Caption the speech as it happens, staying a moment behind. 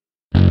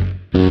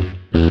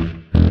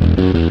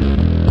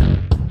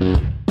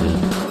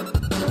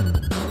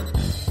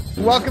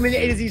Welcome into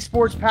A to Z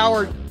Sports,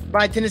 powered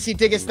by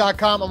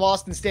TennesseeTickets.com. I'm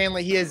Austin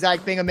Stanley. He is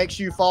Zach Bingham. Make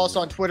sure you follow us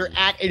on Twitter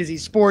at A to Z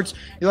Sports.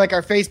 You like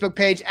our Facebook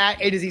page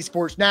at A to Z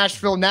Sports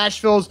Nashville.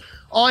 Nashville's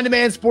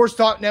on-demand sports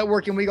talk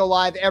network, and we go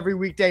live every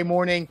weekday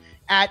morning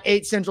at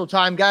 8 Central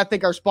Time. Got to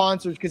thank our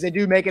sponsors because they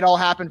do make it all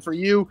happen for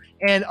you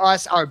and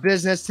us, our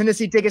business.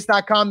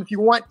 TennesseeTickets.com. If you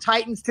want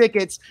Titans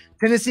tickets,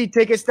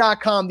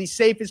 TennesseeTickets.com, the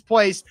safest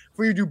place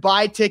for you to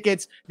buy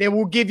tickets. They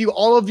will give you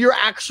all of your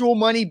actual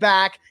money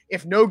back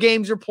if no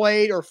games are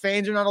played or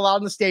fans are not allowed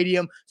in the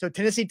stadium. So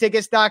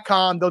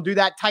TennesseeTickets.com, they'll do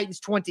that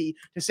Titans 20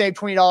 to save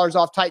 $20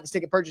 off Titans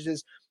ticket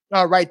purchases.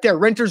 Right there.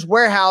 Renters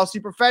Warehouse, the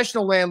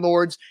professional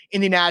landlords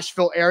in the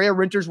Nashville area.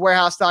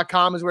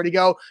 RentersWarehouse.com is where to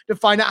go to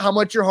find out how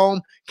much your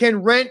home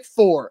can rent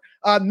for.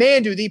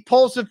 Mandu, the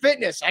Pulse of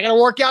Fitness. I got to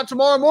work out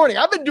tomorrow morning.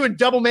 I've been doing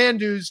double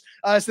Mandus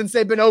since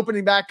they've been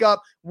opening back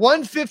up.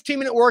 One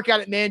 15-minute workout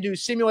at Mandu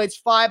simulates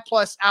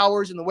 5+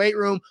 hours in the weight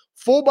room.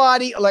 Full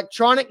body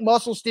electronic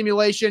muscle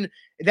stimulation.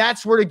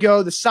 That's where to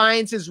go. The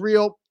science is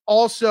real.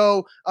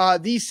 Also,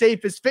 the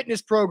safest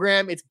fitness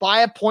program. It's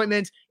by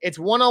appointment. It's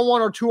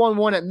one-on-one or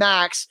two-on-one at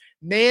max.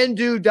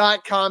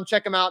 Mandu.com.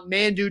 Check them out.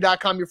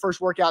 Mandu.com. Your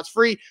first workout's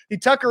free. The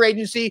Tucker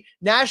Agency,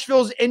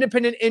 Nashville's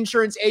independent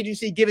insurance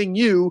agency, giving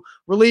you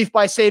relief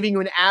by saving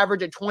you an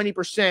average of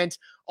 20%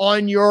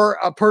 on your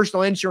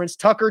personal insurance.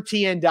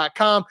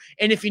 TuckerTN.com.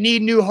 And if you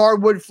need new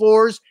hardwood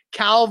floors,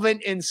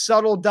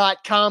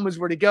 CalvinandSuttle.com is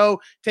where to go,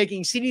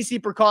 taking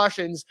CDC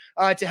precautions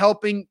to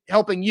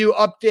helping you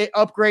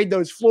upgrade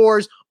those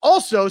floors.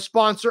 Also,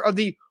 sponsor of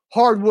the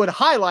Hardwood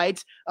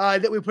Highlight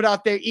that we put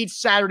out there each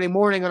Saturday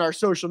morning on our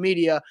social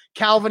media.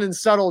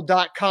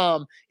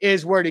 CalvinandSuttle.com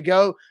is where to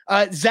go.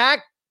 Zach,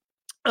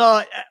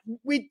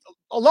 we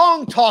a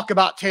long talk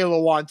about Taylor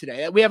Lewan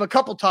today. We have a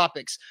couple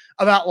topics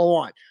about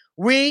Lewan.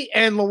 We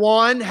and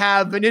Lewan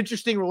have an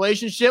interesting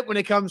relationship when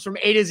it comes from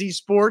A to Z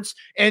Sports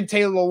and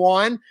Taylor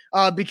Lewan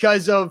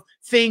because of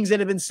things that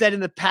have been said in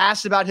the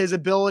past about his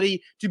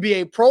ability to be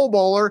a Pro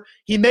Bowler.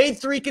 He made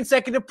 3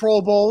 consecutive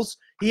Pro Bowls.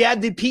 He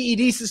had the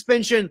PED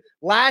suspension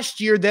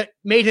last year that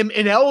made him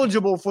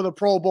ineligible for the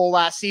Pro Bowl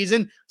last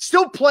season.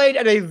 Still played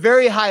at a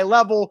very high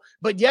level,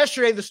 but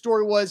yesterday the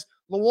story was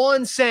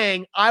Lewan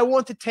saying, I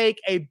want to take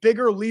a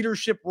bigger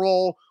leadership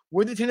role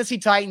with the Tennessee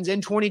Titans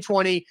in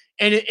 2020,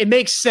 and it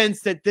makes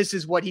sense that this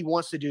is what he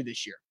wants to do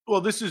this year.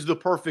 Well, this is the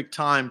perfect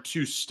time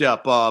to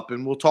step up,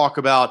 and we'll talk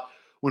about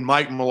when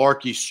Mike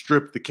Mularkey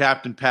stripped the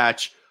captain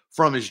patch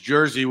from his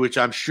jersey, which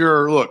I'm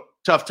sure, look,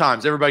 tough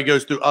times. Everybody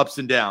goes through ups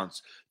and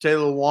downs.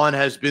 Taylor Lewan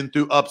has been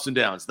through ups and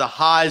downs. The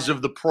highs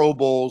of the Pro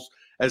Bowls,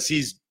 as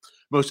he's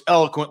most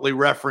eloquently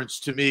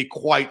referenced to me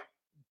quite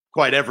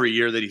every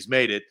year that he's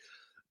made it.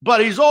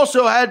 But he's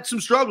also had some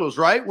struggles,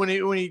 right? When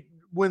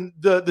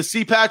the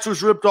C patch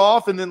was ripped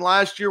off, and then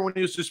last year when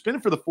he was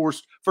suspended for the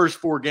first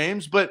 4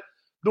 games. But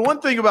the one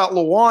thing about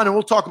Lewan, and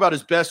we'll talk about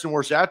his best and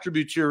worst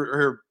attributes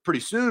here pretty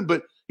soon,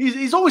 but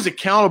he's always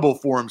accountable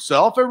for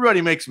himself.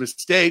 Everybody makes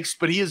mistakes,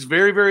 but he is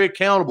very, very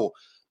accountable.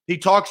 He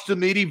talks to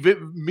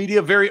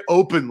media very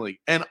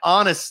openly and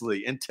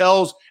honestly and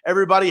tells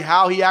everybody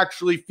how he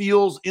actually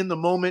feels in the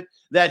moment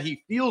that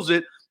he feels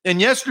it. And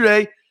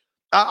yesterday,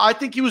 I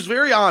think he was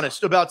very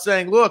honest about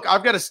saying, look,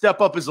 I've got to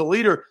step up as a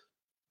leader.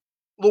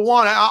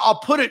 Lewan, I'll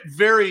put it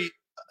very,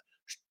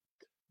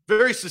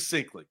 very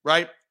succinctly,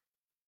 right?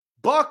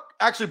 Buck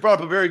actually brought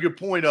up a very good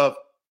point of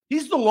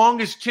he's the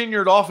longest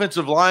tenured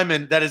offensive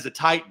lineman that is a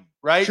Titan,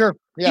 right? Sure.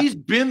 Yeah. He's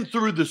been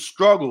through the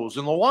struggles,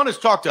 and Lewan has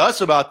talked to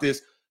us about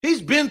this.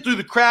 He's been through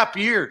the crap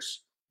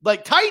years.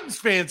 Like Titans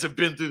fans have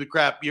been through the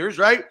crap years,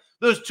 right?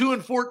 Those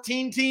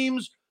 2-14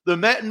 teams, the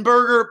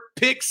Mettenberger,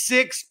 pick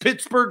 6,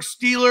 Pittsburgh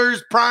Steelers,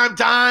 prime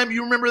time.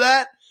 You remember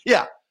that?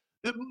 Yeah.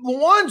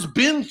 Lewan's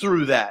been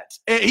through that.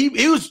 And he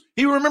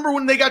remember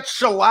when they got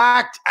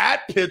shellacked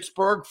at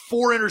Pittsburgh,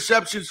 4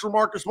 interceptions for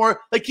Marcus Morris.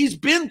 Like he's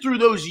been through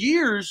those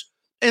years.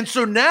 And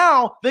so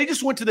now they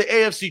just went to the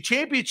AFC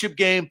Championship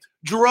game.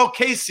 Jarrell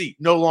Casey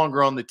no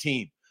longer on the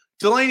team.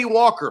 Delaney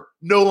Walker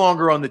no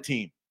longer on the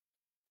team.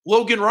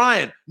 Logan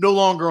Ryan no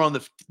longer on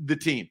the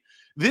team.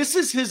 This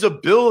is his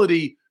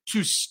ability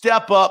to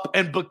step up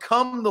and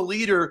become the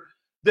leader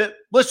that,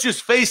 let's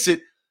just face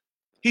it,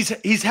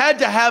 he's had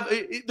to have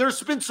 –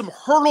 there's been some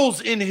hurdles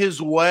in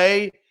his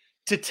way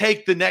to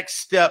take the next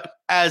step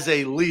as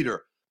a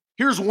leader.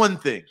 Here's one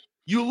thing.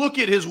 You look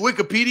at his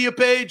Wikipedia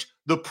page,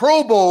 the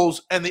Pro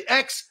Bowls and the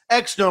X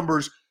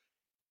numbers,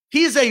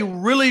 he's a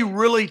really,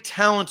 really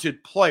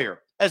talented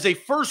player. As a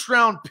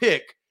first-round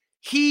pick,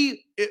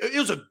 it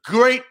was a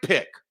great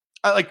pick.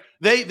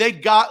 They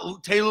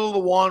got Taylor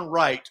Lewan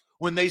right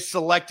when they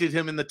selected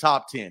him in the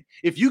top 10.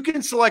 If you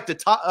can select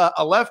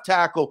a left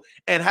tackle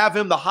and have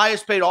him the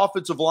highest paid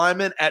offensive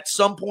lineman at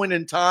some point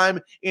in time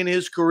in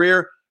his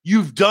career,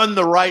 you've done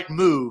the right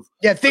move.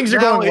 Yeah, things are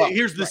going well.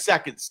 Here's the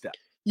second step.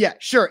 Yeah,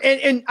 sure.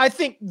 And I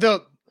think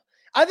the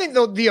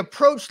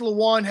approach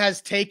Lewan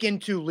has taken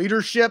to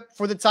leadership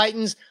for the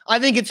Titans, I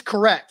think it's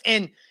correct.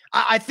 And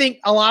I think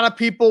a lot of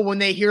people, when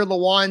they hear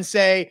Lewan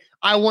say,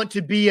 I want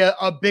to be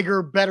a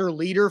bigger, better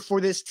leader for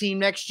this team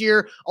next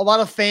year, a lot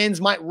of fans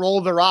might roll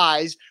their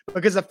eyes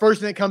because the first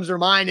thing that comes to their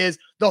mind is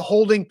the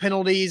holding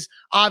penalties,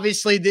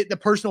 obviously the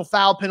personal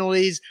foul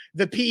penalties,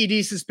 the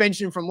PED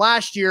suspension from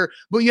last year.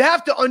 But you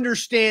have to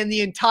understand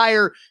the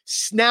entire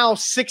now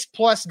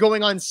 6+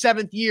 going on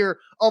 7th year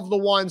of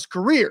Lewan's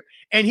career.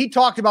 And he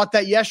talked about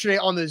that yesterday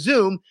on the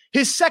Zoom.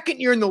 His second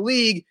year in the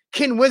league,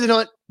 Ken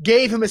Whisenhunt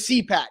gave him a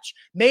C patch,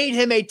 made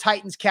him a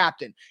Titans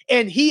captain.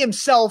 And he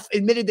himself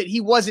admitted that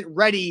he wasn't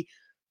ready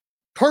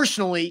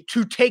personally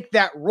to take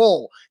that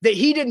role, that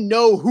he didn't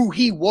know who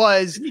he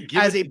was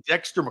as a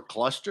Dexter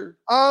McCluster.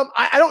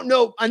 I don't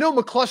know. I know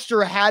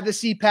McCluster had the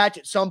C patch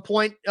at some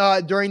point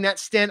during that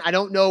stint. I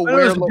don't know where.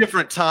 It was a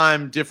different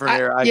time, different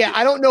era.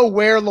 I don't know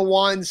where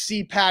Lewan's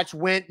C patch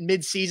went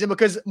mid-season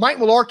because Mike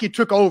Mularkey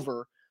took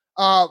over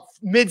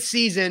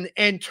mid-season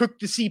and took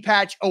the C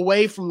patch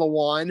away from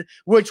Lewan,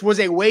 which was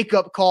a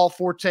wake-up call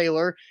for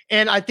Taylor.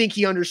 And I think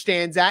he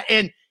understands that.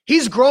 And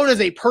he's grown as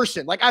a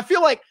person. Like, I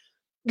feel like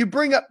you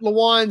bring up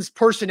Lewan's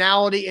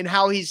personality and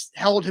how he's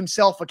held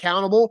himself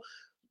accountable.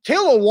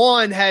 Taylor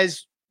Lewan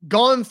has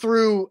gone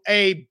through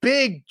a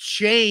big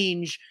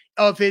change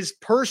of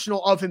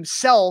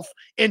himself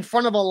in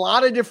front of a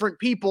lot of different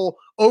people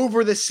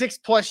over the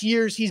 6+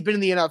 years he's been in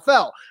the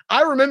NFL.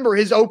 I remember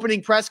his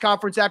opening press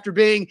conference after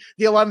being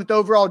the 11th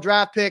overall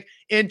draft pick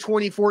in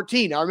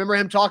 2014. I remember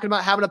him talking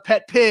about having a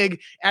pet pig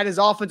at his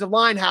offensive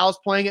line house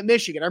playing at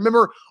Michigan. I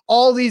remember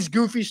all these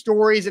goofy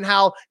stories and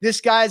how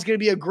this guy is going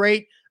to be a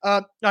great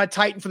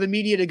Titan for the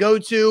media to go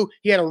to.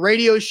 He had a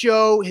radio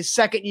show his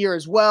second year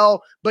as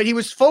well, but he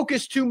was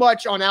focused too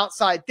much on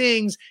outside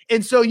things.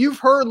 And so you've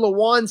heard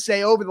Lewan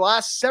say over the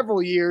last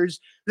several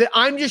years that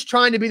I'm just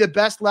trying to be the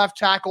best left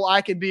tackle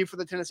I can be for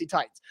the Tennessee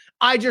Titans.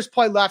 I just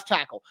play left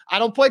tackle. I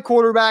don't play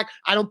quarterback.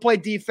 I don't play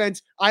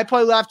defense. I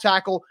play left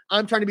tackle.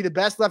 I'm trying to be the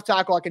best left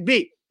tackle I can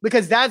be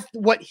because that's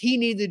what he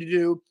needed to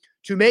do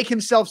to make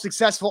himself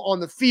successful on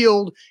the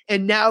field.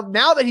 And now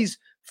that he's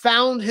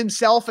found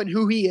himself and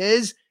who he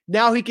is,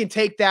 now he can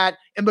take that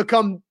and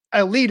become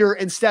a leader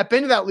and step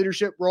into that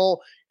leadership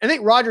role. I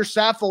think Roger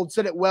Saffold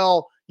said it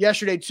well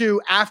yesterday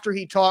too. After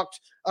we talked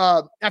to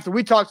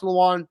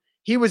Lewan,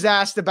 he was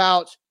asked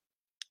about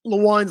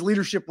Lewan's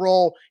leadership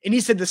role, and he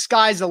said the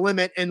sky's the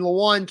limit, and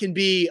Lewan can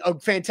be a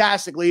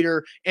fantastic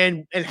leader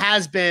and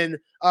has been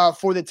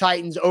for the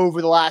Titans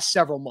over the last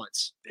several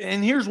months.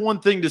 And here's one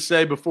thing to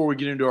say before we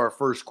get into our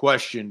first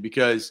question,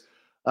 because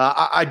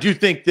I do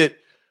think that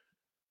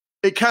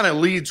it kind of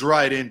leads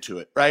right into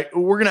it, right?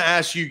 We're going to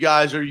ask you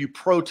guys, are you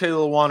pro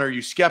Taylor Lewan? Are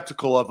you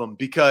skeptical of him?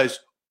 Because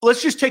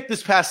let's just take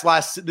this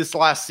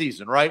last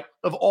season, right?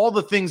 Of all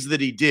the things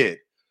that he did,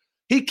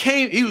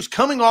 he was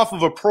coming off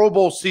of a Pro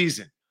Bowl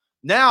season.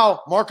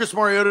 Now, Marcus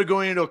Mariota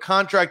going into a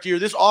contract year,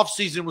 this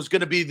offseason was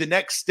going to be the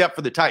next step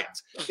for the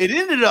Titans. It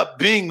ended up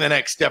being the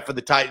next step for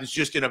the Titans,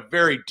 just in a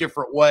very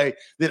different way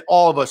than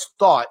all of us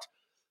thought.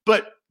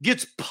 But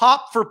gets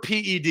popped for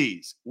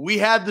PEDs. We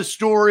had the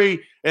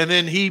story, and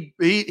then he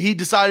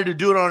decided to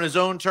do it on his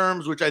own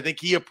terms, which I think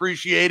he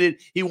appreciated.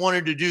 He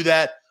wanted to do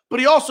that, but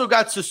he also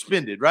got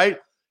suspended, right?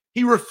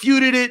 He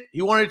refuted it.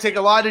 He wanted to take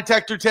a lie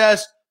detector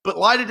test, but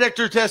lie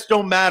detector tests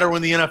don't matter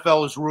when the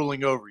NFL is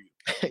ruling over you.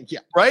 Yeah.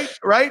 Right.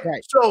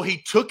 So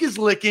he took his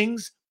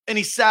lickings and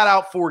he sat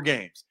out 4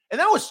 games. And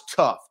that was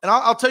tough. And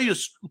I'll tell you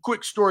a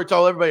quick story,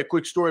 tell everybody a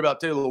quick story about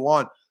Taylor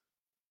Lewan.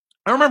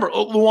 I remember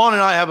Lewan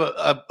and I have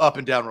a up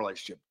and down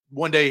relationship.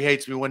 One day he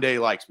hates me, one day he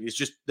likes me. It's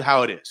just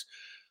how it is.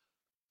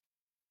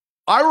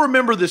 I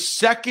remember the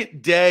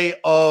second day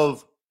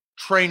of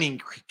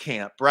training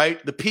camp,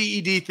 right? The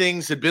PED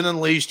things had been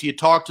unleashed. He had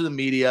talked to the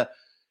media,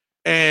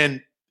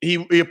 and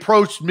he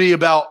approached me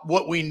about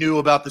what we knew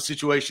about the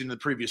situation in the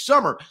previous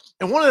summer.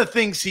 And one of the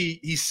things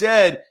he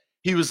said,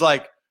 he was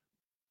like,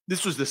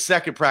 this was the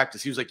second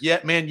practice. He was like, yeah,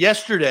 man,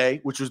 yesterday,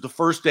 which was the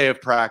first day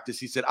of practice,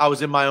 he said, I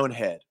was in my own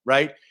head,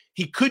 right?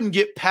 He couldn't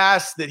get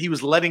past that he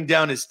was letting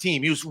down his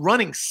team. He was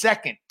running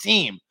second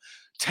team.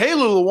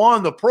 Taylor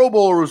Lewan, the Pro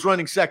Bowler, was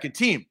running second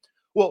team.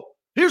 Well,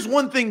 here's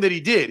one thing that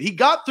he did. He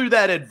got through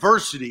that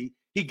adversity.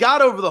 He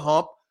got over the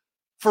hump.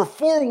 For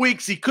 4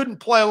 weeks, he couldn't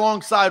play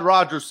alongside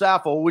Roger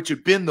Saffold, which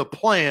had been the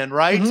plan,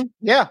 right? Mm-hmm.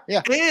 Yeah.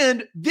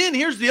 And then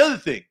here's the other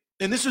thing,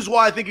 and this is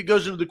why I think it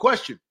goes into the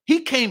question. He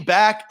came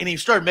back and he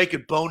started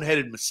making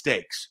boneheaded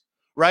mistakes,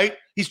 right?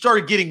 He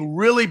started getting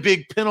really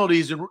big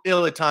penalties in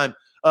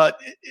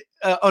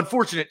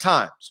unfortunate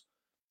times.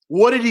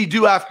 What did he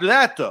do after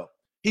that, though?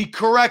 He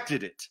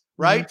corrected it,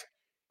 right? Mm-hmm.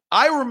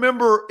 I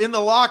remember in the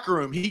locker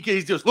room, he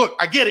goes, look,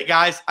 I get it,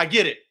 guys. I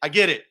get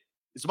it.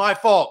 It's my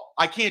fault.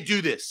 I can't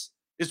do this.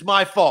 It's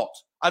my fault.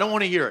 I don't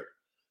want to hear it.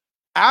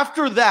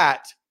 After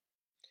that,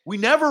 we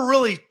never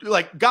really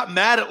got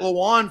mad at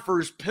Lewan for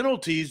his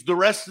penalties the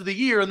rest of the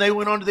year, and they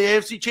went on to the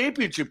AFC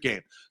Championship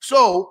game.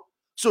 So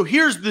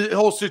here's the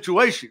whole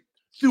situation.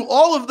 Through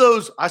all of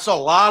those, I saw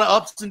a lot of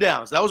ups and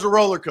downs. That was a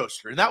roller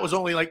coaster, and that was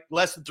only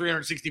less than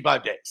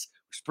 365 days,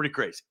 which is pretty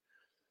crazy.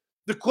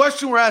 The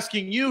question we're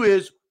asking you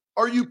is,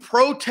 Are you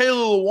pro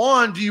Taylor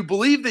Lewan? Do you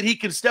believe that he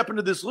can step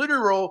into this leader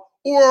role,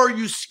 or are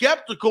you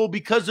skeptical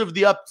because of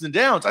the ups and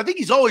downs? I think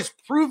he's always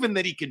proven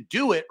that he can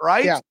do it,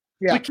 right? Yeah.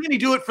 But can he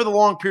do it for the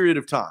long period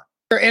of time?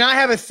 And I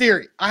have a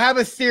theory. I have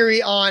a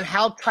theory on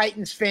how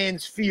Titans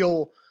fans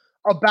feel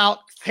about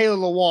Taylor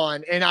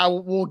Lewan, and I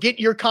will get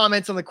your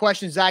comments on the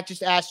questions Zach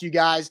just asked you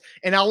guys,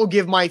 and I will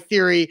give my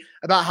theory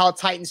about how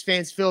Titans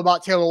fans feel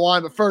about Taylor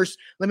Lewan. But first,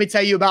 let me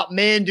tell you about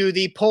Mandu,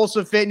 the Pulse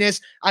of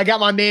Fitness. I got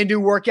my Mandu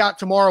workout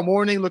tomorrow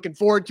morning. Looking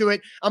forward to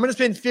it. I'm going to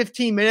spend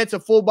 15 minutes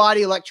of full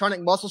body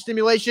electronic muscle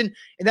stimulation,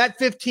 and that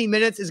 15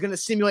 minutes is going to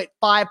simulate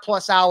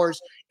 5+ hours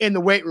in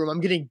the weight room.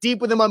 I'm getting deep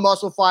within my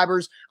muscle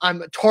fibers.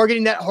 I'm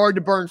targeting that hard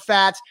to burn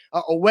fat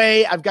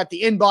away. I've got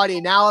the in-body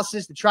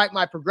analysis to track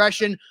my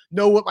progression,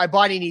 know what my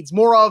body needs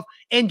more of.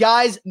 And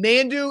guys,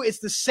 Mandu is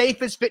the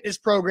safest fitness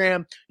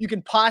program you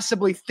can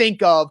possibly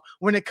think of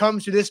when it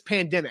comes to this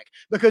pandemic,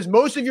 because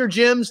most of your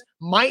gyms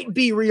might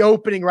be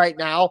reopening right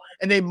now,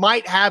 and they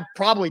might have,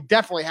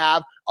 definitely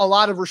have, a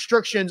lot of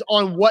restrictions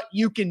on what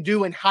you can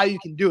do and how you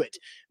can do it.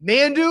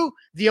 Mandu,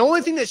 the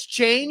only thing that's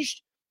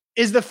changed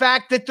is the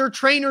fact that their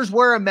trainers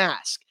wear a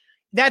mask.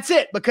 That's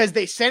it, because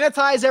they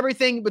sanitize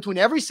everything between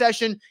every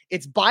session.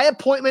 It's by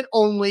appointment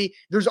only.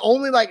 There's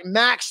only like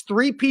max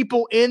 3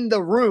 people in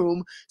the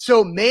room.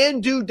 So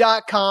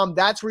mandu.com,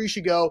 that's where you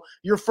should go.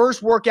 Your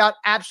first workout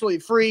absolutely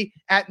free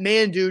at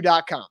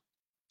mandu.com.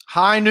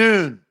 High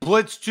noon,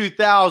 Blitz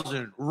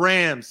 2000,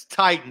 Rams,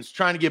 Titans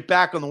trying to get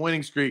back on the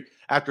winning streak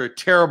after a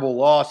terrible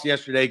loss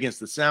yesterday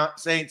against the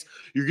Saints.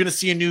 You're going to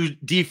see a new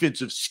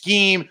defensive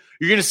scheme.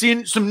 You're going to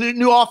see some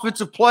new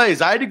offensive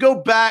plays. I had to go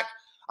back.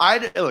 I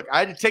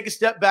had to take a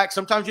step back.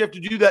 Sometimes you have to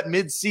do that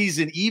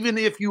mid-season, even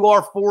if you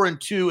are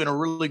 4-2 and a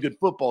really good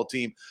football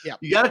team. Yeah.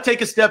 You got to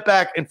take a step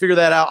back and figure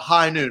that out.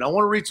 High noon. I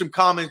want to read some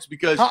comments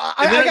because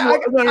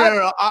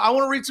I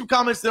want to read some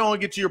comments. Then I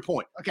want to get to your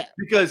point. Okay.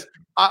 Because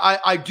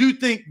I do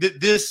think that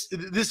this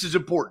is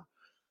important.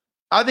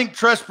 I think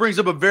Tress brings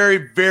up a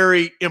very,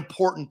 very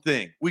important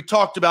thing. We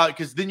talked about it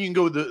because then you can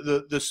go with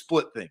the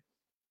split thing.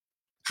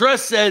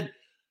 Tress said,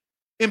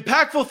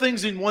 impactful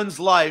things in one's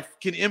life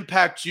can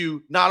impact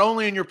you not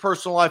only in your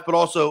personal life, but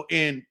also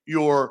in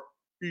your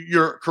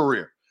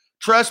career.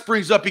 Tress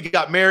brings up he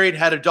got married,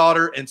 had a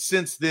daughter, and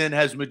since then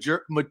has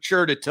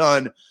matured a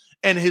ton,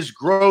 and his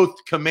growth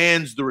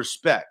commands the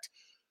respect.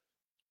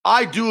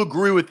 I do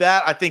agree with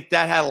that. I think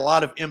that had a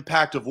lot of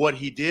impact of what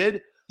he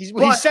did. He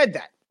said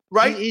that.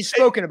 Right? He's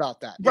spoken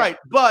about that. Right.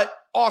 Yeah. But,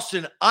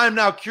 Austin, I'm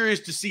now curious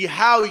to see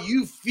how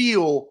you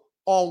feel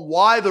on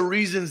why the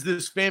reasons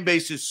this fan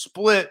base is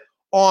split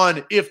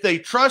on if they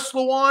trust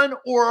Lewan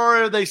or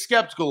are they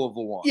skeptical of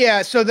Lewan?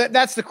 Yeah, so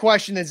that's the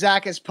question that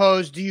Zach has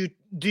posed.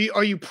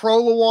 Are you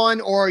pro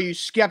Lewan or are you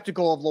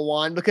skeptical of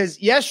Lewan? Because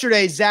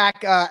yesterday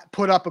Zach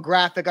put up a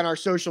graphic on our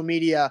social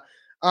media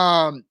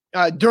during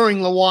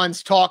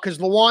Lewan's talk, because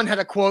Lewan had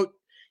a quote.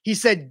 He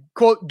said,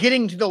 quote,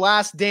 "Getting to the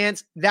last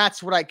dance,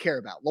 that's what I care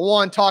about."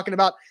 Lewan talking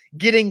about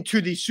getting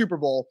to the Super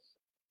Bowl.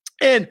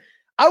 And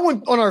I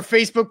went on our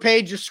Facebook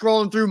page, just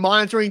scrolling through,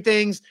 monitoring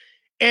things.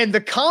 And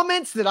the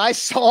comments that I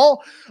saw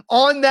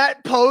on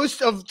that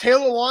post of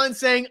Taylor Lewan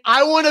saying,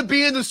 "I want to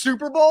be in the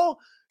Super Bowl,"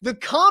 the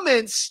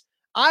comments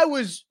I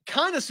was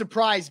kind of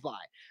surprised by,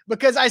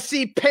 because I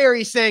see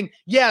Perry saying,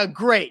 "Yeah,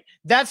 great.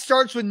 That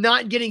starts with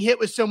not getting hit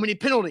with so many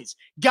penalties.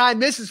 Guy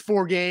misses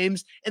 4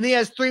 games, and he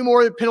has 3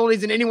 more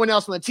penalties than anyone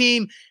else on the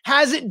team.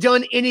 Hasn't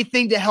done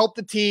anything to help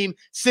the team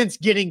since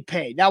getting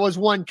paid." That was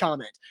one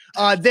comment.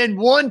 Then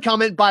one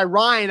comment by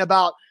Ryan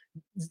about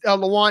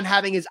Lewan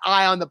having his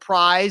eye on the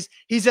prize.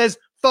 He says,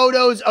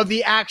 "Photos of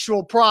the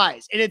actual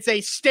prize," and it's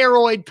a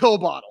steroid pill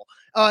bottle.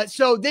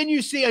 So then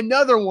you see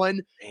another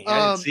one.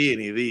 I didn't see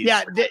any of these.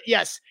 Yeah,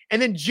 yes.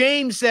 And then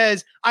James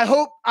says, "I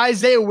hope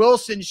Isaiah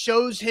Wilson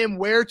shows him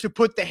where to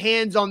put the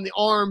hands on the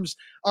arms,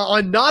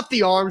 on not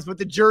the arms, but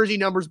the jersey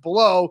numbers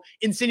below,"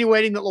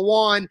 insinuating that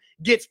Lewan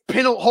gets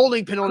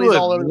holding penalties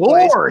all over the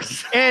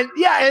place. And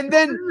yeah, and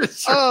then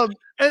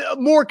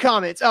more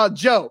comments.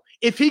 Joe,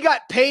 if he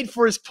got paid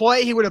for his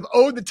play, he would have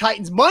owed the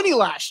Titans money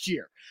last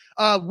year.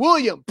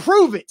 William,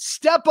 prove it.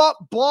 Step up,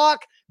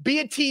 block, be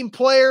a team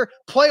player,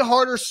 play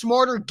harder,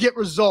 smarter, get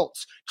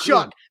results.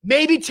 Chuck,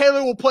 maybe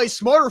Taylor will play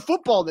smarter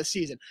football this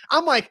season.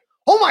 I'm like,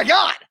 oh my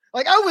God.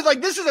 Like, I was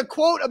like, this is a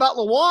quote about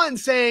Lewan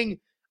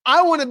saying,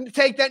 "I want to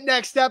take that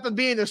next step and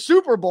be in the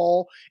Super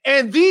Bowl."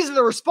 And these are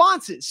the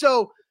responses.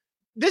 So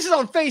this is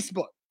on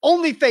Facebook,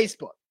 only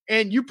Facebook.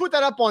 And you put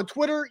that up on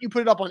Twitter. You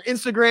put it up on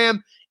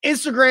Instagram.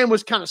 Instagram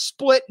was kind of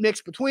split,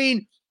 mixed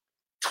between.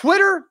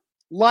 Twitter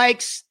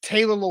likes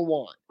Taylor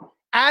Lewan.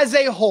 As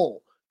a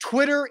whole,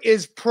 Twitter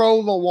is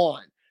pro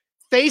Lewan.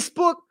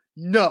 Facebook,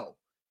 no.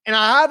 And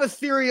I have a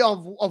theory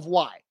of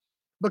why.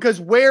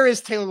 Because where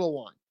is Taylor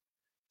Lewan?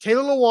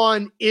 Taylor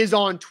Lewan is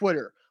on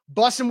Twitter.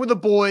 Bussin' with the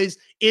Boys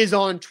is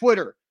on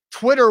Twitter.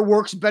 Twitter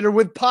works better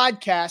with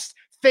podcasts.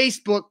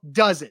 Facebook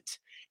doesn't.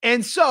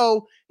 And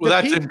so, well,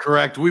 that's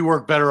incorrect. We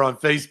work better on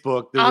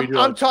Facebook than we do.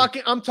 I'm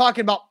talking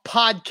about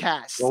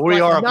podcasts. Well, we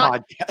are a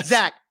podcast.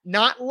 Zach,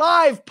 not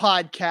live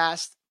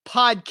podcasts.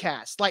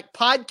 podcasts. Like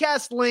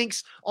podcast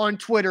links on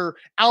Twitter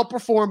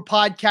outperform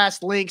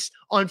podcast links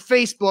on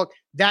Facebook.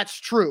 That's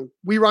true.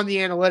 We run the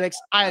analytics.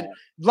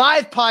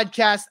 Live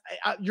podcast,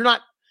 you're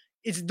not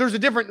 – there's a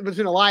difference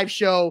between a live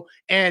show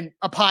and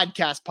a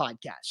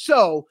podcast.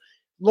 So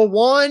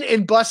Lewan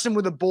and Bussin'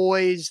 with the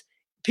Boys,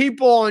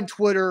 people on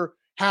Twitter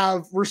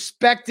have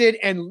respected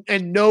and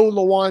know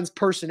Lewan's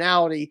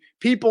personality.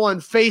 People on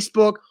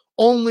Facebook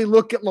only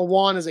look at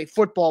Lewan as a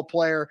football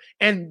player,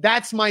 and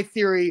that's my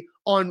theory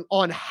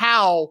on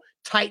how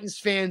Titans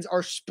fans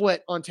are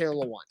split on Taylor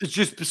Lewan. It's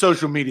just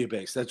social media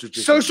based. That's what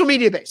you're social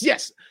media based.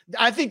 Yes,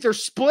 I think they're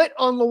split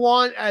on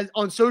Lewan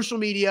on social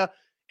media,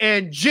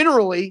 and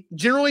generally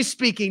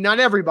speaking, not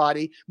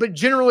everybody, but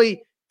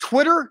generally,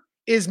 Twitter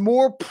is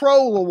more pro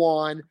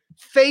Lewan.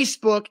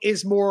 Facebook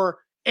is more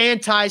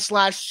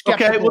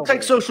anti/skeptical. Okay, we'll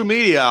take social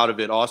media out of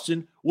it,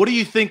 Austin. What do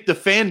you think the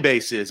fan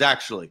base is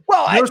actually?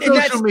 Well,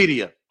 social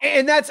media.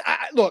 And that's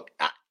look,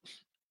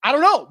 I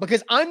don't know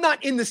because I'm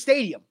not in the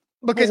stadium.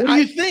 Because what do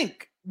you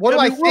think? What do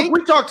I think?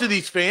 We talk to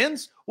these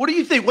fans. What do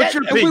you think? What's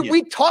your opinion?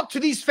 We talk to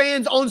these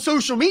fans on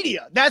social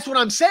media. That's what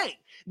I'm saying.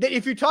 That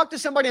if you talk to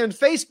somebody on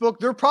Facebook,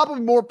 they're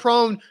probably more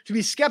prone to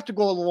be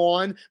skeptical of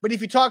Lewan. But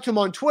if you talk to them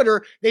on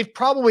Twitter, they've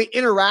probably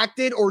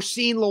interacted or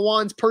seen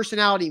Lewan's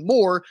personality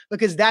more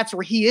because that's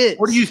where he is.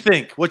 What do you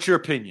think? What's your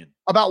opinion?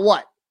 About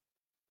what?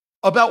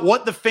 About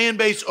what the fan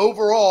base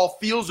overall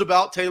feels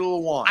about Taylor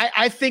Lewan.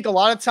 I think a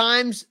lot of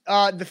times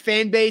the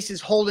fan base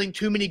is holding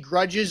too many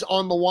grudges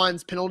on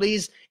Lewan's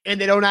penalties, and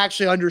they don't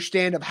actually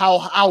understand of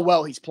how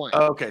well he's playing.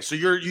 Okay, so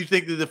you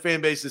think that the fan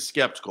base is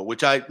skeptical,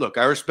 which I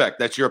respect.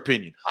 That's your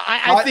opinion.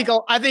 I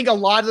think a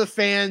lot of the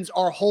fans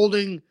are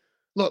holding.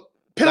 Look,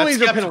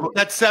 penalties are penalties.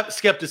 That's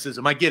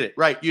skepticism. I get it.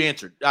 Right, you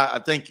answered.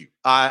 Thank you.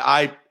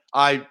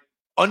 I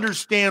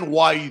understand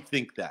why you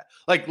think that.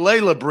 Like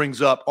Layla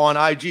brings up on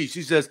IG,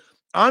 she says,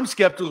 I'm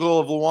skeptical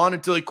of Lewan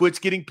until he quits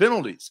getting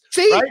penalties.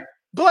 See, right?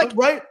 But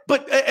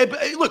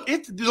look,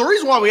 the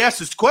reason why we ask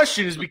this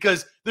question is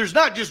because there's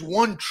not just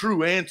one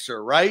true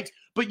answer, right?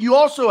 But you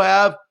also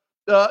have,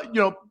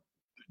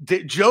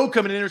 Joe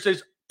coming in and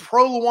says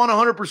pro Lewan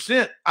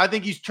 100%. I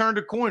think he's turned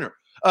a corner.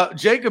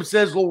 Jacob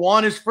says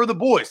Lewan is for the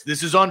boys.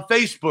 This is on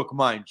Facebook,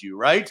 mind you,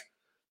 right?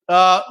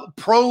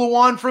 Pro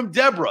Lewan from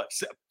Deborah,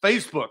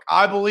 Facebook.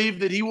 I believe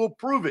that he will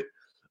prove it.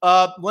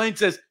 Lane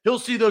says he'll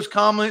see those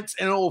comments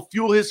and it will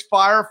fuel his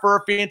fire for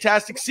a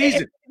fantastic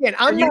season. You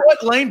know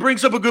what? Lane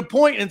brings up a good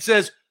point and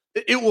says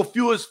it will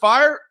fuel his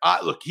fire.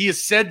 Look, he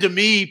has said to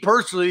me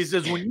personally, he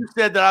says, when you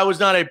said that I was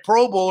not a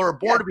Pro Bowler or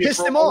born to be a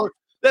Pro Bowler,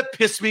 that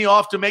pissed me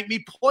off to make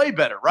me play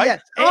better, right?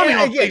 Yes. Tommy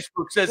on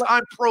Facebook says,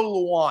 I'm pro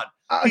Lewan.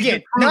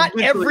 Again, not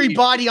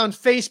everybody on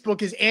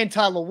Facebook is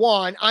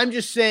anti-Lewan. I'm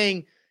just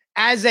saying,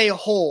 as a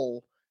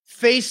whole,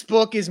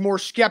 Facebook is more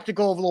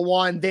skeptical of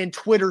Lewan than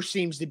Twitter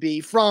seems to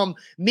be. From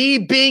me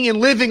being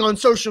and living on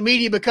social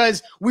media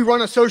because we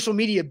run a social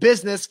media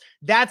business,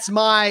 that's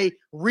my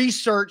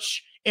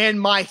research and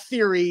my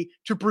theory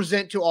to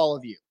present to all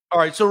of you. All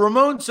right, so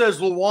Ramon says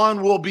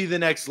Lewan will be the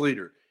next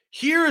leader.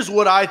 Here's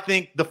what I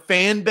think the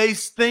fan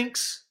base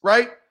thinks,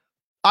 right?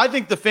 I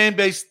think the fan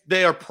base,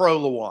 they are pro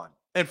Lewan,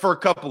 and for a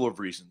couple of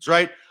reasons,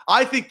 right?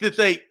 I think that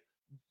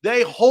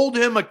they hold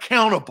him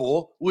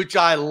accountable, which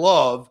I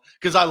love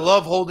because I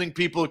love holding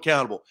people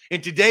accountable.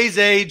 In today's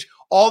age,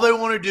 all they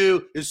want to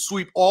do is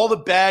sweep all the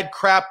bad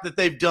crap that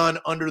they've done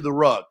under the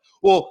rug.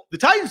 Well, the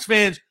Titans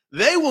fans,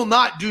 they will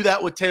not do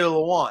that with Taylor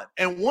Lewan.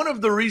 And one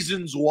of the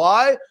reasons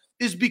why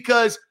is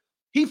because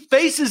he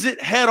faces it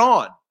head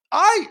on.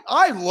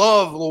 I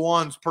love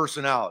Lewan's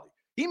personality.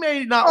 He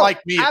may not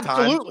like me at times.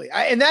 Absolutely.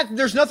 And that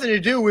there's nothing to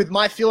do with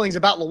my feelings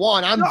about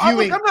Lewan. I'm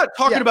not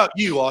talking about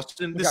you,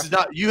 Austin. This is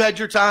not – you had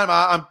your time.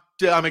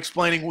 I'm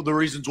explaining the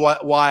reasons why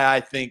I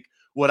think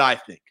what I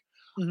think.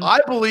 Mm-hmm.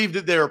 I believe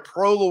that they're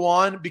pro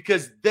Lewan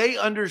because they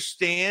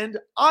understand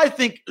 – I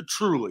think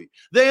truly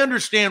they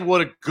understand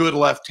what a good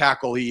left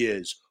tackle he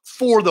is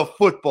for the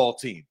football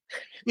team.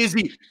 Is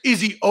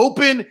he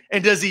open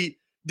and does he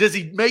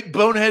make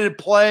boneheaded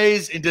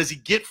plays and does he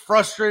get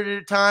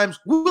frustrated at times?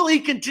 Will he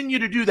continue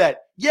to do that?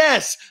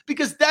 Yes,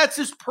 because that's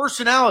his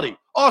personality.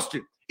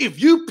 Austin,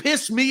 if you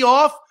piss me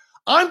off,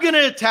 I'm going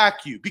to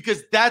attack you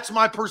because that's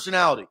my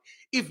personality.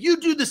 If you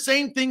do the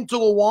same thing to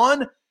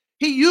Lewan,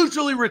 he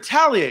usually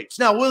retaliates.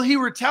 Now, will he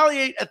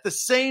retaliate at the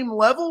same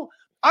level?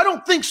 I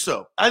don't think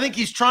so. I think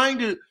he's trying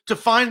to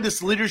find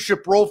this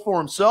leadership role for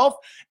himself,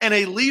 and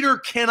a leader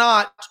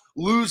cannot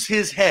lose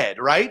his head,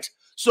 right?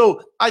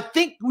 So I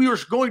think we are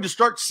going to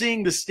start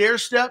seeing the stair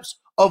steps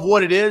of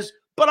what it is.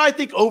 But I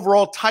think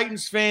overall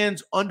Titans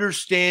fans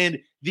understand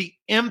the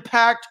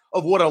impact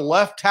of what a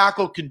left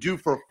tackle can do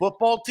for a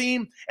football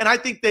team. And I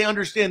think they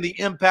understand the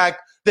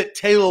impact that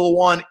Taylor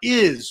Lewan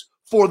is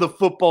for the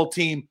football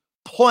team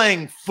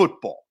playing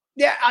football.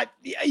 Yeah,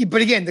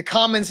 but again, the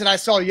comments that I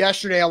saw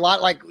yesterday, a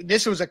lot like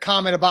this was a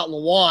comment about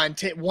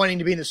Lewan wanting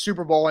to be in the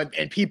Super Bowl,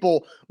 and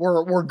people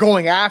were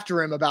going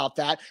after him about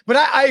that. But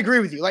I agree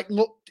with you. Like,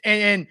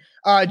 and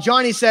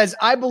Johnny says,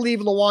 I believe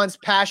Lewan's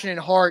passion and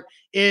heart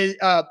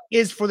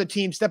is for the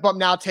team. Step up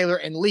now, Taylor,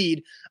 and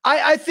lead.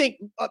 I think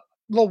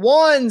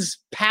Lewan's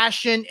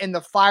passion and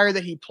the fire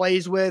that he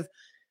plays with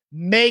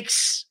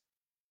makes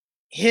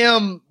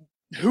him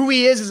who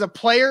he is as a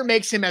player,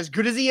 makes him as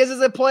good as he is as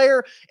a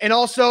player, and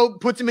also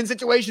puts him in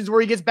situations where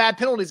he gets bad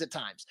penalties at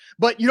times.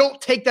 But you don't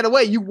take that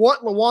away. You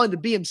want Lewan to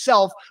be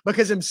himself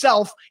because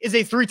himself is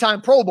a 3-time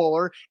Pro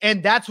Bowler,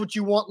 and that's what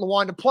you want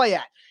Lewan to play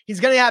at.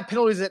 He's going to have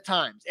penalties at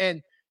times,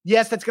 and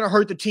yes, that's going to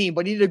hurt the team,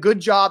 but he did a good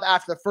job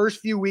after the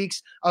first few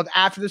weeks of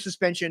after the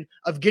suspension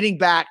of getting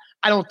back.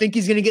 I don't think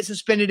he's going to get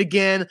suspended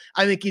again.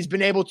 I think he's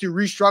been able to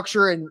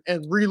restructure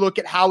and relook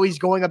at how he's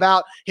going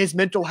about his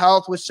mental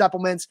health with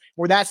supplements,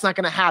 where that's not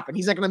going to happen.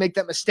 He's not going to make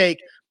that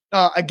mistake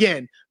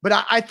again.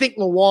 But I think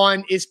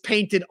Lewan is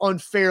painted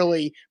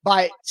unfairly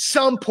by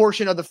some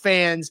portion of the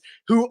fans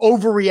who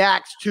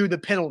overreact to the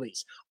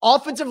penalties.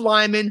 Offensive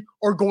linemen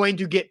are going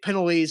to get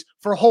penalties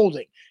for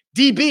holding.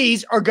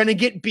 DBs are going to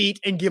get beat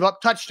and give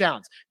up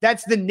touchdowns.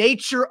 That's the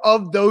nature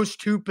of those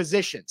two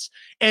positions.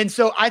 And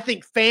so I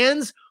think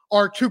fans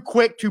are too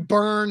quick to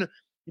burn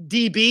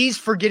DBs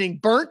for getting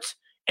burnt.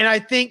 And I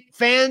think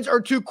fans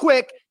are too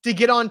quick to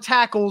get on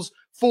tackles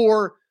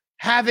for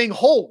having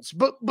holds.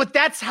 But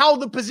that's how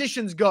the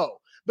positions go,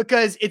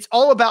 because it's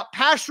all about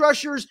pass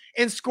rushers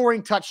and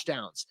scoring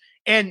touchdowns.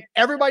 And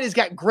everybody's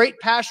got great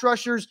pass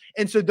rushers.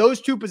 And so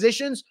those two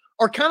positions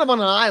are kind of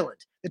on an island.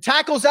 The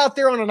tackle's out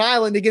there on an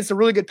island against a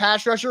really good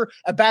pass rusher,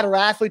 a better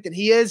athlete than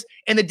he is,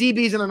 and the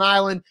DB's on an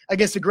island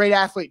against a great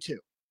athlete too.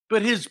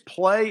 But his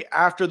play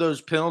after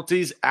those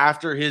penalties,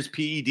 after his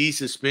PED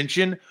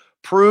suspension,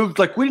 proved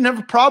like we didn't have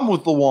a problem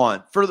with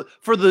Lewan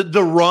for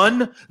the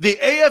run, the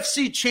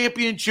AFC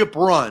Championship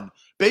run,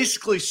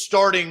 basically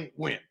starting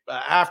when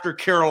after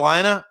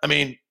Carolina. I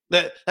mean,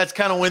 that's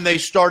kind of when they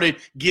started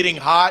getting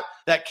hot,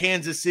 that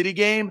Kansas City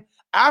game.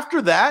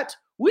 After that,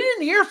 we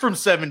didn't hear from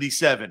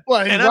 77.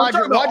 Well, and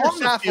Roger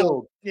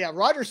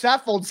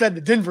Saffold said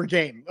the Denver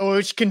game,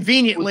 which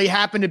conveniently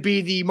happened to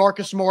be the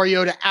Marcus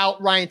Mariota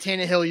out Ryan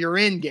Tannehill you're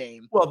in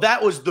game. Well,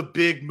 that was the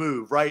big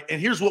move, right?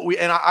 And here's what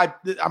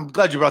I'm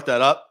glad you brought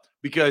that up,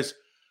 because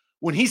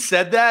when he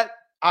said that,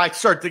 I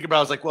started thinking about it.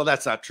 I was like, well,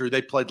 that's not true.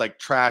 They played like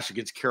trash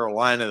against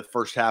Carolina the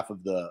first half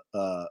of the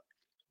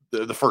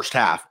first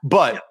half.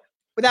 But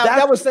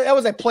that was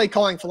a play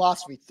calling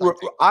philosophy thing.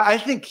 I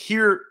think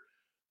here –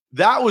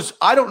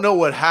 I don't know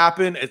what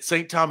happened at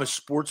St. Thomas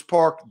Sports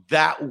Park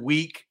that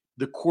week.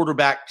 The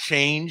quarterback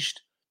changed,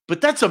 but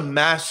that's a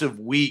massive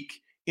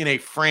week in a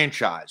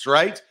franchise,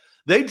 right?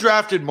 They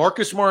drafted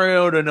Marcus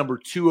Mariota number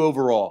 2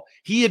 overall.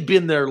 He had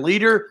been their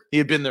leader. He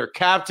had been their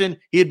captain.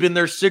 He had been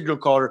their signal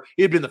caller.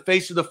 He had been the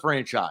face of the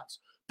franchise,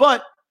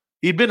 but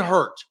he'd been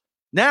hurt.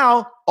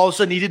 Now, all of a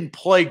sudden, he didn't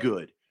play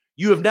good.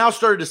 You have now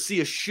started to see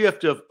a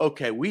shift of,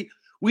 okay, we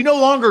no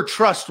longer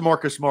trust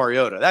Marcus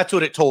Mariota. That's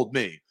what it told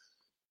me.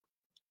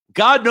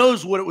 God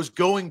knows what it was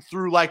going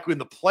through like in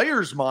the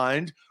player's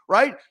mind,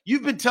 right?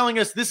 You've been telling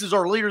us this is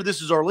our leader,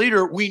 this is our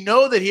leader. We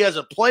know that he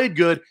hasn't played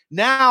good.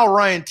 Now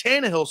Ryan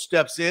Tannehill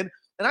steps in,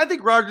 and I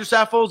think Roger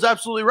Saffold is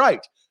absolutely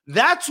right.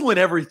 That's when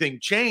everything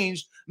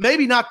changed.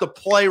 Maybe not the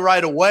play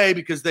right away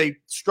because they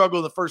struggled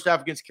in the first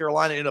half against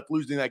Carolina and ended up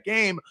losing that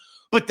game,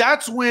 but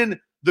that's when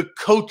the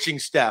coaching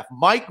staff,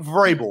 Mike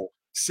Vrabel,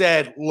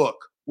 said, look,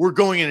 we're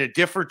going in a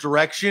different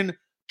direction.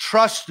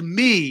 Trust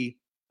me.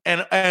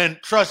 And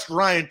trust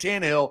Ryan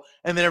Tannehill,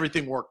 and then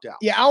everything worked out.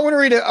 Yeah, I want to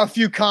read a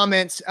few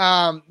comments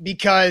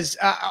because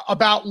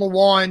about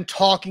Lewan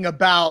talking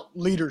about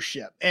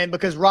leadership. And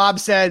because Rob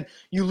said,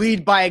 you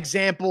lead by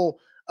example,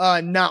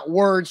 not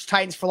words.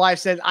 Titans for Life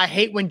said, I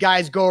hate when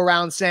guys go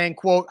around saying,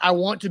 quote, I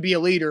want to be a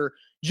leader.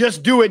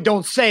 Just do it,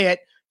 don't say it.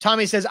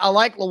 Tommy says, I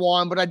like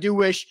Lewan, but I do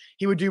wish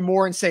he would do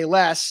more and say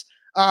less.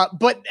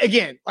 But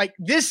again, like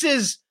this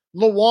is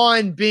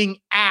Lewan being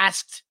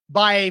asked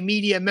by a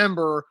media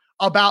member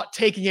about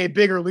taking a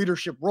bigger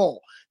leadership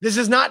role. This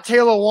is not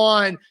Taylor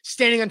Lewan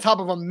standing on top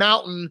of a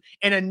mountain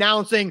and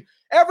announcing,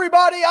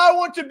 everybody, I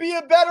want to be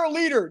a better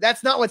leader.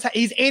 That's not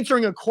he's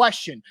answering a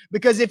question.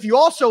 Because if you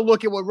also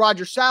look at what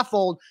Roger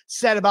Saffold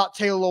said about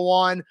Taylor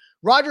Lewan,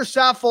 Roger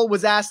Saffold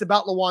was asked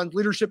about Lewan's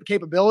leadership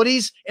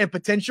capabilities and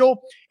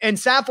potential. And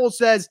Saffold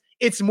says,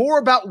 it's more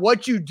about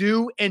what you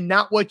do and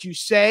not what you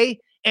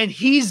say. And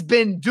he's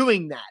been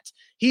doing that.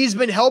 He's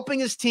been helping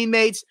his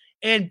teammates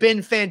and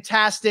been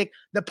fantastic.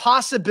 The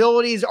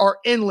possibilities are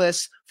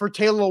endless for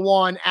Taylor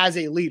Lewan as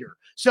a leader.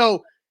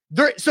 So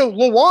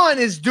Lewan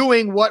is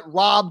doing what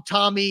Rob,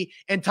 Tommy,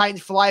 and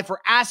Titans for Life are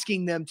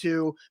asking them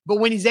to. But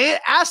when he's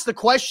asked the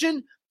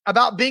question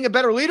about being a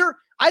better leader,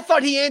 I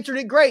thought he answered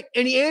it great.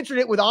 And he answered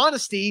it with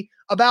honesty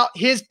about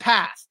his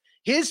path.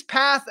 His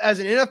path as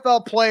an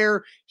NFL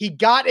player, he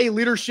got a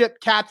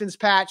leadership captain's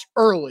patch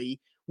early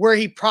where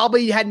he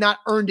probably had not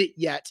earned it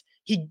yet.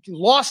 He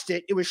lost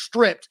it. It was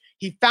stripped.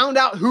 He found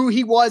out who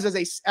he was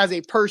as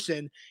a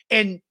person,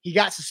 and he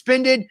got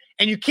suspended.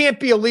 And you can't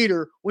be a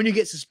leader when you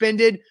get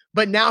suspended.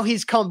 But now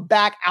he's come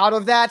back out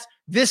of that.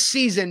 This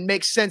season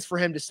makes sense for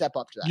him to step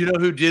up to that. You know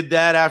who did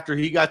that after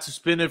he got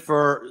suspended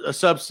for a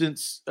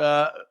substance,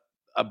 PEDs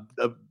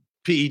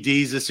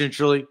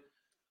essentially?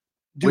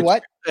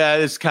 What?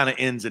 It's kind of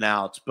ins and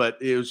outs,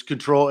 but it was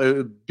control. It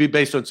would be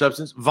based on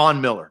substance. Von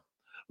Miller.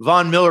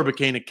 Von Miller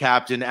became a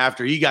captain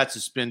after he got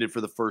suspended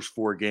for the first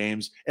 4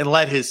 games and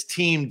let his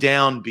team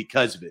down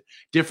because of it.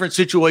 Different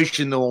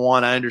situation than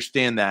Lewan, I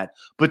understand that.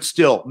 But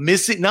still,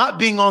 not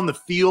being on the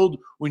field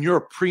when you're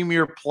a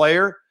premier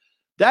player,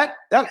 that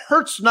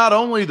hurts not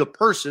only the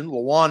person,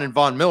 Lewan and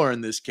Von Miller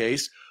in this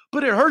case,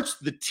 but it hurts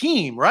the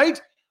team,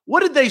 right? What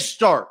did they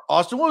start,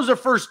 Austin? What was their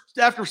first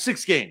after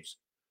 6 games?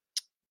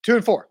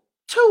 2-4.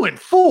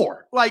 2-4.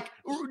 Like,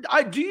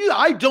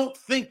 I don't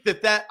think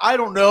that I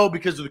don't know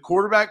because of the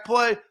quarterback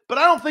play, but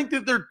I don't think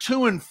that they're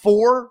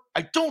 2-4.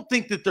 I don't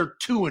think that they're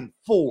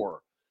 2-4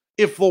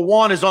 if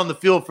Lewan is on the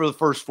field for the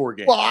first 4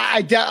 games. Well,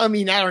 I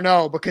don't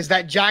know, because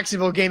that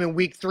Jacksonville game in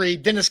week 3,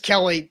 Dennis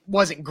Kelly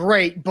wasn't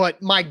great,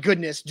 but my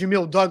goodness,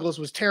 Jamil Douglas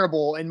was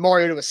terrible, and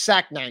Mariota was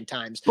sacked 9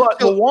 times.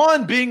 But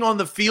Lewan being on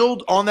the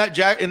field in that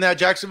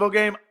Jacksonville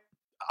game,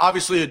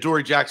 obviously,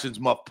 Adoree Jackson's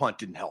muff punt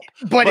didn't help.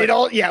 But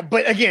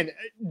again,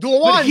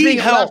 Lewan being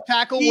at left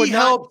tackle would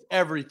help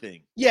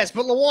everything. Yes,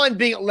 but Lewan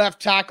being at left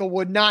tackle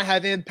would not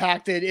have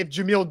impacted if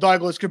Jamil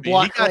Douglas could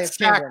block. He got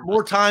sacked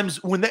more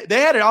times when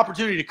they had an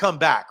opportunity to come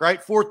back,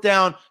 right? 4th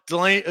down,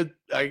 Delaney.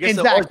 I guess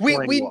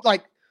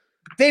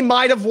they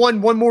might have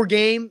won one more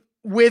game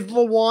with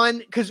Lewan,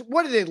 because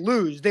what did they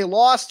lose? They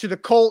lost to the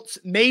Colts.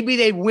 Maybe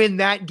they win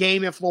that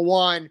game if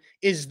Lewan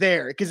is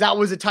there, because that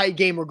was a tight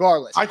game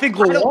regardless. I think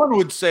Lewan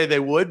would say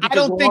they would, because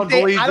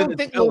I don't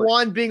think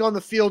Lewan being on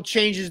the field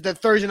changes the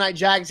Thursday night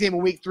Jags game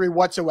in week 3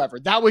 whatsoever.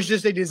 That was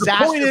just a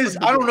disaster. The point is,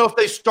 I don't know if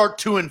they start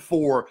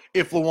 2-4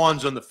 if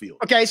Lewan's on the field.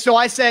 Okay, so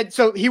I said,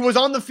 so he was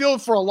on the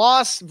field for a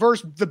loss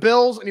versus the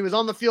Bills, and he was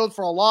on the field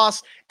for a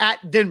loss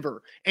at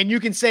Denver. And you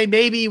can say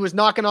maybe he was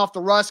knocking off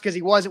the rust because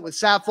he wasn't with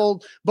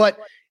Saffold, but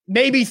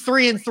maybe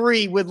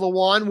 3-3 with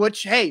Lewan,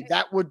 which, hey,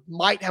 that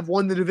might have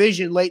won the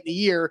division late in the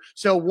year.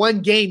 So one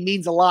game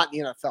means a lot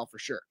in the NFL for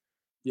sure.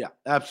 Yeah,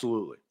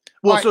 absolutely.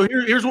 Well, so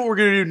here's what we're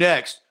going to do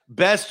next.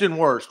 Best and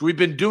worst. We've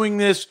been doing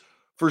this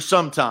for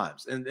some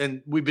times,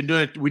 and we've been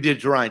doing it. We did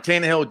it to Ryan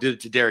Tannehill, did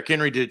it to Derrick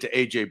Henry, did it to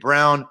A.J.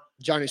 Brown.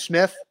 Jonnu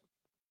Smith.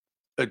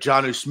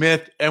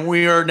 And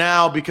we are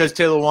now, because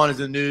Taylor Lewan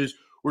is in the news,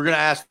 we're going to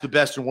ask the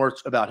best and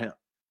worst about him.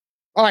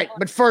 All right,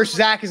 but first,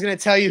 Zach is going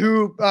to tell you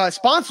who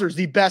sponsors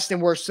the best and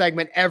worst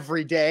segment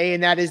every day,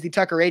 and that is the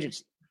Tucker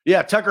Agency.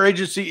 Yeah, Tucker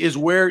Agency is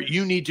where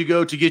you need to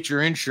go to get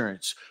your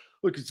insurance.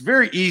 Look, it's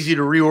very easy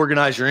to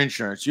reorganize your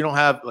insurance. You don't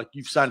have,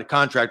 you've signed a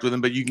contract with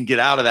them, but you can get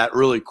out of that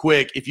really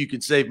quick if you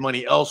can save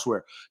money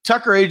elsewhere.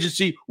 Tucker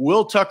Agency,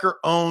 Will Tucker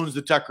owns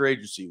the Tucker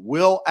Agency.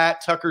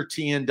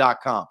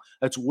 Will@tuckertn.com.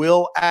 That's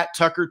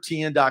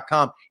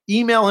Will@tuckertn.com.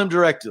 Email him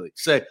directly.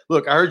 Say,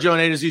 look, I heard you on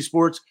A to Z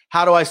Sports.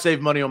 How do I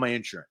save money on my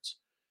insurance?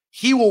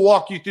 He will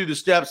walk you through the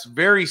steps,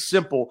 very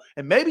simple,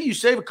 and maybe you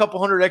save a couple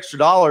 $100 extra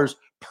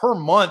per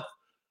month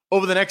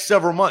over the next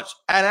several months.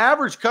 An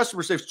average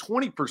customer saves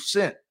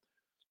 20%.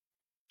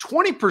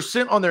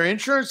 20% on their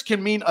insurance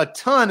can mean a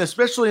ton,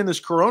 especially in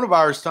this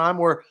coronavirus time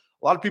where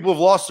a lot of people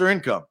have lost their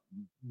income.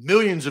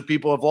 Millions of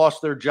people have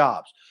lost their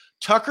jobs.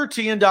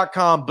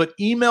 TuckerTN.com, but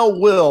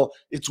email Will.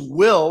 It's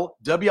Will,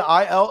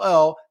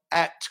 W-I-L-L,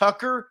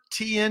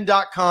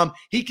 @tuckertn.com.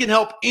 He can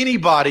help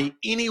anybody,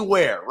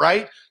 anywhere,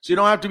 right? So you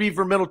don't have to be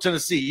from Middle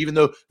Tennessee, even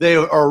though they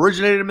are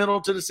originated in Middle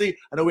Tennessee.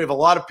 I know we have a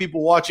lot of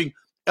people watching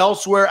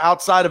elsewhere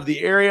outside of the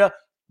area.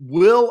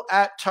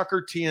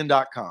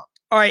 Will@tuckertn.com.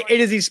 All right, A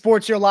to Z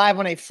Sports here live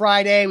on a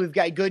Friday. We've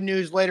got good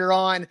news later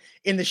on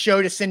in the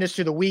show to send us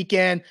to the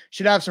weekend.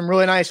 Should have some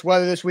really nice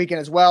weather this weekend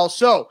as well.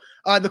 So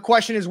the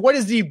question is, what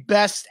is the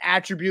best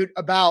attribute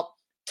about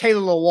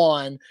Taylor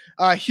Lewan?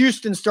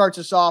 Houston starts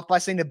us off by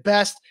saying the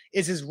best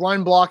is his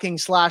run blocking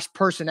 /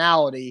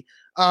 personality.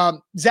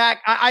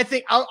 Zach, I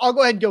think I'll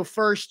go ahead and go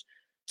first.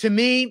 To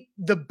me,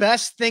 the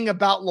best thing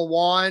about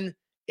Lewan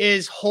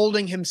is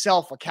holding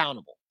himself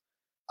accountable.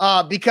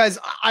 Because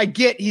I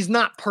get he's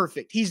not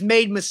perfect. He's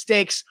made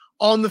mistakes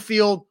on the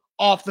field,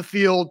 off the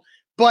field,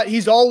 but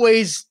he's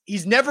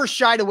never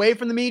shied away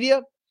from the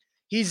media.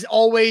 He's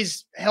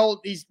always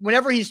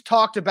whenever he's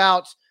talked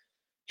about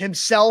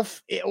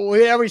himself,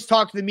 whenever he's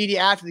talked to the media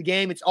after the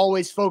game, it's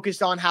always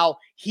focused on how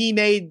he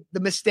made the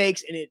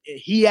mistakes and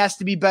he has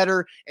to be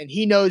better, and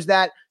he knows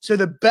that. So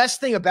the best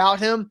thing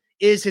about him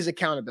is his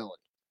accountability.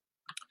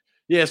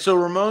 Yeah, so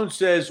Ramon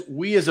says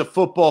we as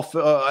football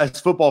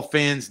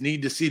fans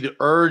need to see the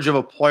urge of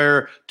a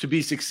player to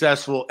be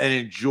successful and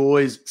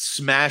enjoys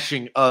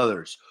smashing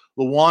others.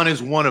 Lewan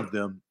is one of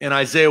them, and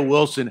Isaiah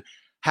Wilson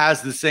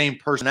has the same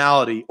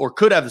personality or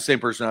could have the same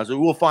personality.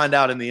 We'll find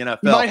out in the NFL.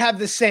 He might have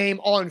the same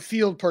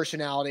on-field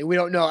personality. We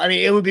don't know. I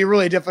mean, it would be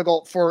really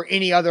difficult for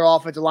any other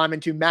offensive lineman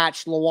to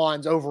match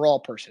Lewan's overall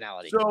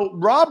personality. So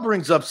Rob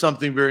brings up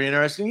something very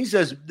interesting. He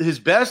says his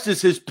best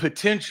is his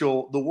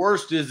potential. The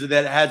worst is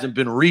that it hasn't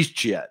been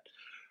reached yet,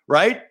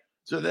 right?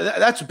 So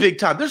that's big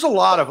time. There's a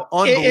lot of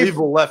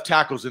unbelievable left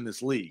tackles in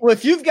this league. Well,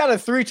 if you've got a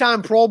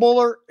 3-time Pro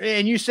Bowler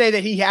and you say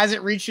that he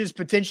hasn't reached his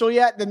potential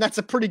yet, then that's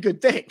a pretty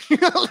good thing.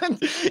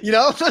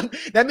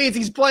 That means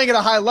he's playing at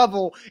a high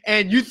level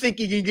and you think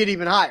he can get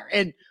even higher.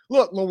 And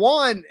look,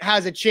 Lewan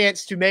has a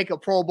chance to make a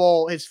Pro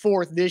Bowl, his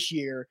 4th this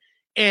year.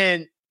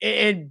 And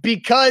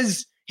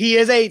because he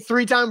is a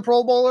 3-time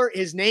Pro Bowler,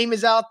 his name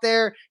is out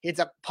there. It's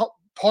a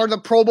part of the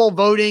Pro Bowl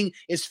voting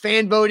is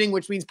fan voting,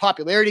 which means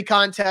popularity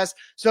contest.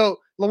 So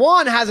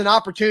Lewan has an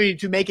opportunity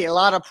to make a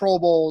lot of Pro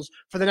Bowls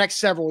for the next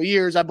several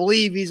years. I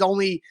believe he's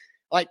only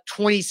like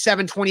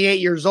 27, 28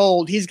 years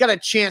old. He's got a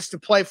chance to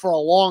play for a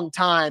long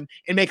time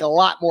and make a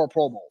lot more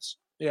Pro Bowls.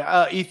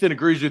 Yeah, Ethan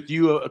agrees with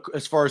you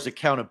as far as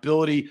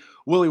accountability.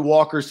 Willie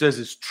Walker says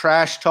it's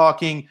trash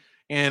talking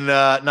and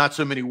not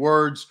so many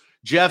words.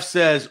 Jeff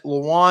says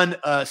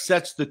Lewan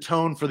sets the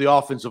tone for the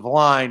offensive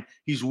line.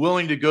 He's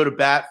willing to go to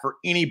bat for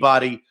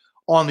anybody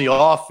on the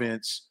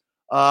offense.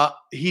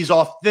 He's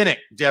authentic,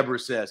 Deborah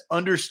says.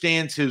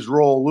 Understands his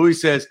role. Louis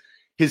says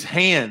his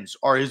hands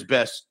are his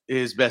best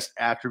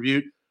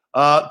attribute.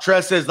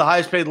 Tress says the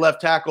highest paid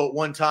left tackle at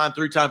one time,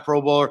 3-time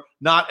Pro Bowler.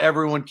 Not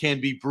everyone can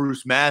be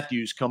Bruce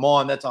Matthews. Come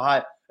on, it's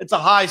a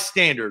high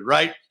standard,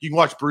 right? You can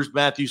watch Bruce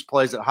Matthews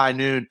plays at high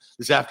noon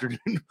this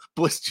afternoon.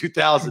 Blitz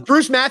 2000.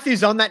 Bruce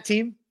Matthews on that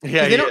team?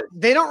 Yeah,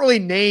 they don't really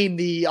name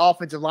the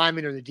offensive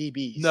linemen or the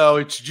DBs. No,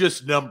 it's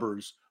just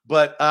numbers.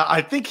 But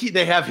I think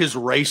they have his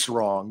race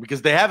wrong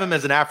because they have him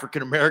as an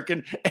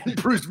African-American, and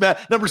Bruce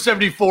number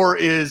 74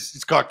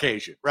 is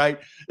Caucasian, right?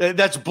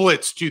 That's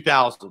Blitz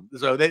 2000.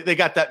 So they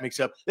got that mixed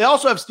up. They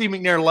also have Steve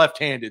McNair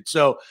left-handed.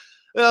 So,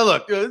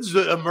 look, this is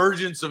the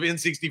emergence of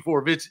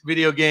N64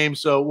 video games,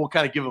 so we'll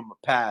kind of give them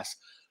a pass.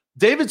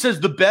 David says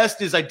the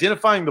best is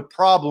identifying the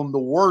problem. The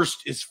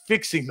worst is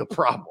fixing the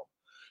problem.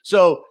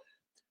 So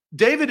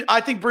David,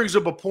 I think, brings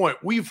up a point.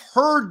 We've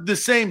heard the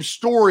same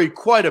story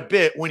quite a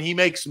bit when he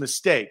makes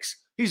mistakes.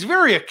 He's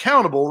very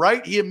accountable,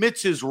 right? He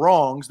admits his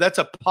wrongs. That's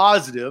a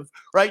positive,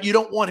 right? You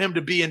don't want him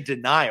to be in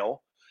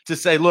denial, to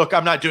say, look,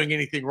 I'm not doing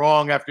anything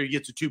wrong after he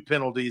gets the 2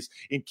 penalties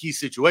in key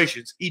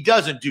situations. He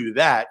doesn't do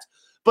that,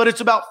 but it's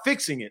about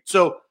fixing it.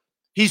 So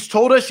he's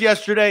told us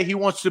yesterday he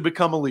wants to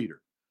become a leader.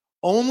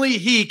 Only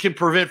he can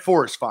prevent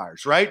forest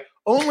fires, right?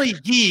 Only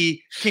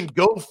he can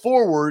go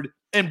forward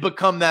and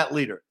become that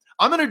leader.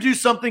 I'm going to do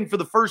something for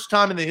the first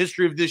time in the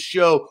history of this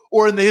show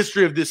or in the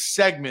history of this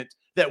segment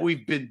that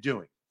we've been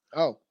doing.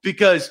 Oh,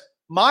 because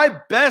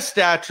my best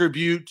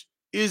attribute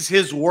is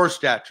his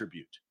worst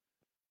attribute.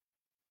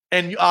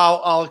 And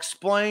I'll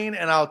explain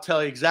and I'll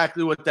tell you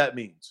exactly what that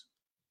means.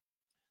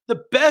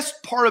 The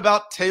best part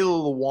about Taylor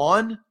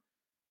Lewan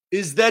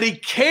is that he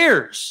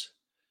cares.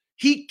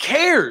 He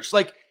cares.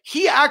 Like,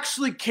 he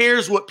actually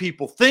cares what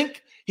people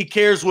think. He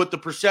cares what the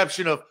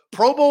perception of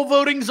Pro Bowl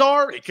votings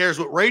are. He cares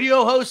what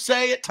radio hosts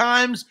say at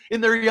times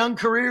in their young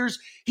careers.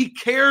 He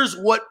cares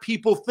what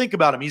people think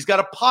about him. He's got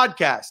a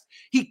podcast.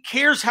 He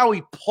cares how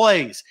he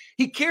plays.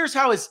 He cares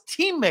how his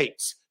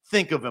teammates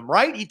think of him,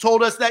 right? He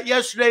told us that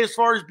yesterday as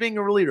far as being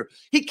a leader.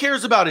 He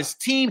cares about his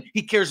team.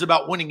 He cares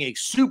about winning a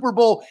Super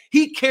Bowl.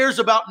 He cares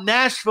about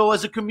Nashville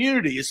as a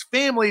community. His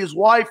family, his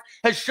wife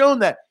has shown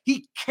that.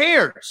 He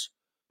cares.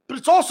 But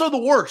it's also the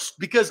worst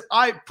because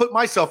I put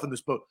myself in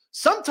this boat.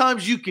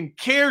 Sometimes you can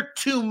care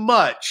too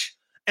much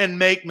and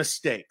make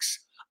mistakes.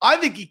 I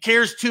think he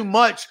cares too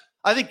much.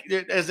 I think,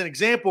 as an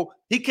example,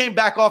 he came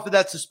back off of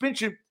that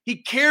suspension. He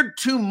cared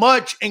too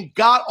much and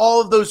got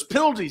all of those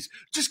penalties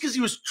just because he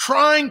was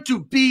trying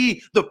to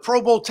be the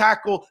Pro Bowl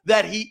tackle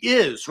that he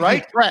is,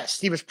 right?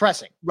 He was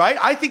pressing. Right?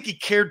 I think he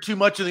cared too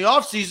much in the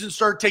offseason,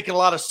 started taking a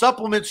lot of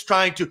supplements,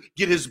 trying to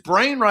get his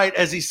brain right,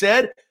 as he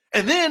said.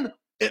 And then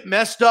it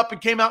messed up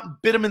and came out and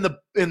bit him in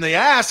the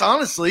ass,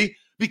 honestly,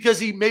 because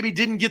he maybe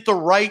didn't get the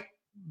right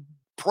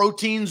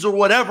proteins or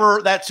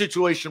whatever that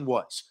situation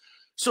was.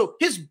 So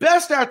his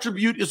best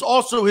attribute is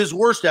also his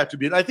worst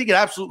attribute. I think it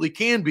absolutely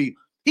can be.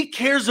 He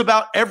cares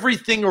about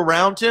everything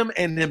around him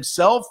and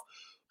himself,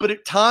 but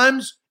at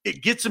times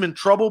it gets him in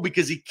trouble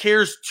because he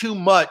cares too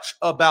much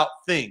about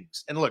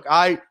things. And look,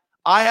 I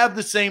have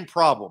the same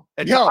problem.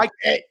 And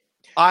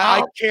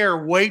I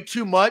care way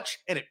too much,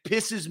 and it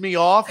pisses me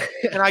off,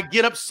 and I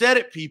get upset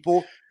at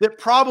people that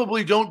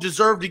probably don't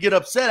deserve to get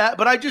upset at,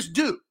 but I just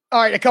do.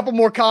 All right, a couple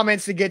more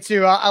comments to get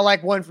to. I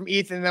like one from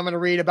Ethan, and I'm going to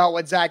read about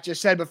what Zach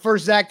just said. But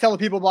first, Zach, tell the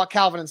people about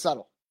Calvin and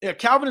Subtle. Yeah,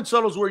 Calvin and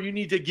Subtle is where you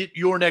need to get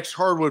your next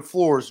hardwood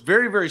floors.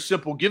 Very, very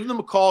simple. Give them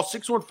a call,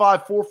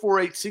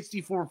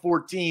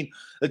 615-448-6414.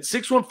 That's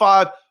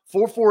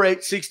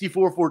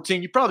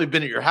 615-448-6414. You've probably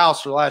been at your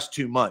house for the last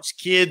 2 months.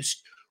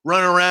 Kids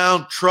running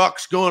around,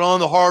 trucks going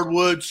on the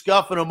hardwood,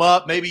 scuffing them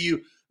up. Maybe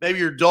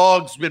your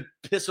dog's been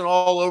pissing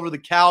all over the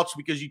couch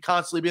because you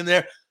constantly been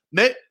there.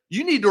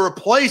 You need to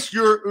replace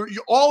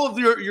all of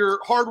your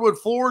hardwood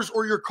floors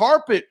or your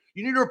carpet.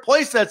 You need to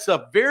replace that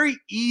stuff. Very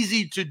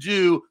easy to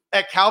do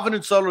at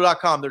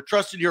calvinandsutter.com. They're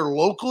trusted here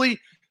locally,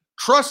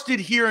 trusted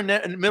here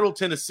in Middle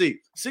Tennessee.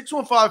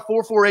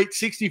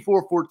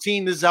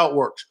 615-448-6414. This is how it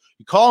works.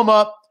 You call them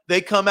up,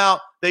 they come out,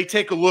 they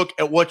take a look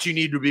at what you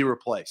need to be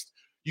replaced.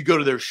 You go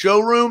to their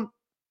showroom.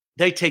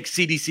 They take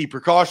CDC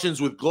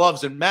precautions with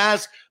gloves and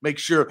masks, make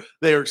sure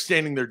they are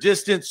standing their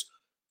distance.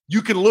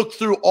 You can look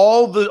through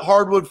all the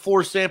hardwood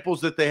floor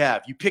samples that they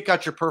have. You pick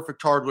out your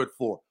perfect hardwood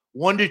floor.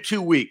 1 to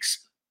 2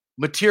 weeks.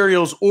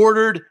 Materials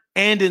ordered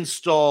and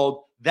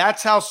installed.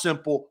 That's how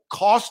simple,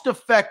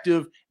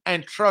 cost-effective,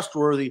 and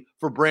trustworthy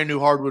for brand new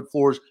hardwood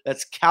floors.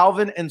 That's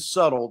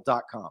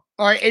calvinandsuttle.com.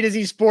 All right, A to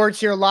Z Sports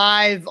here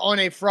live on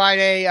a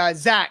Friday.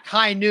 Zach,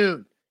 high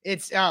noon.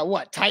 It's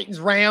Titans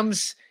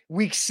Rams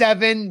week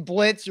 7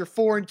 blitz. You're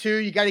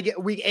 4-2. You got to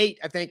get week 8.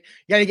 I think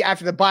you got to get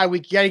after the bye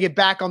week. You got to get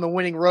back on the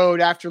winning road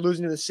after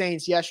losing to the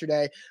Saints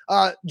yesterday.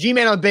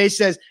 G-Man on base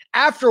says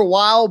after a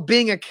while,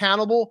 being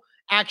accountable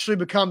actually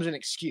becomes an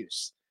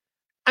excuse.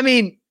 I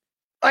mean,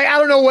 I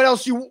don't know what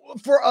else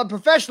for a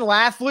professional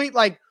athlete,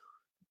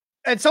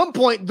 at some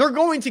point, they're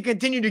going to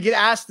continue to get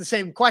asked the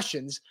same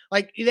questions.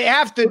 They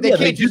have to. They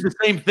can't do the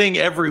same thing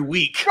every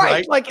week,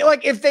 right? Like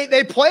if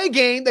they play a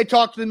game, they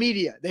talk to the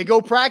media. They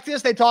go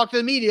practice, they talk to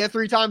the media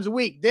 3 times a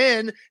week.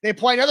 Then they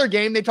play another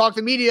game, they talk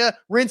to the media,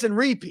 rinse and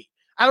repeat.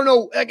 I don't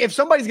know. If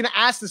somebody's going to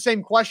ask the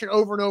same question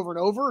over and over and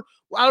over,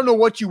 I don't know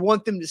what you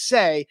want them to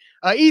say.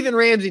 Ethan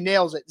Ramsey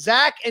nails it.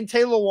 Zach and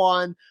Taylor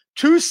Lewan,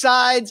 2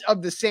 sides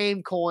of the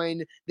same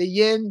coin, the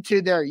yin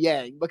to their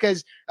yang,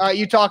 because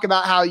you talk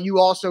about how you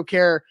also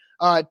care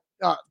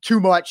too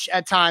much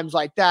at times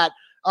like that.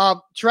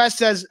 Teres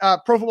says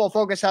Pro Football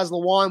Focus has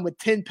Lewan with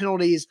 10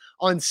 penalties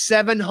on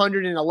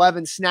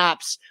 711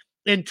 snaps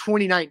in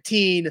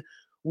 2019.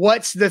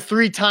 What's the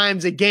 3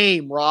 times a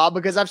game, Rob?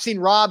 Because I've seen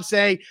Rob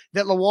say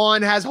that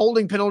Lewan has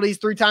holding penalties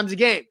 3 times a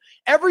game.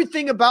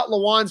 Everything about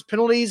Lewan's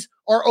penalties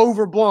are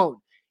overblown.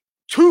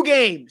 2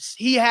 games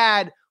he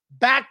had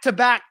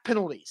back-to-back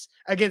penalties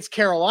against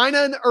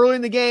Carolina early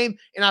in the game,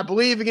 and I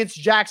believe against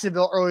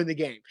Jacksonville early in the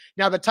game.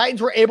 Now, the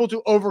Titans were able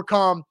to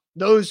overcome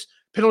those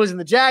penalties in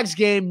the Jags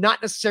game,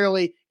 not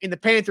necessarily in the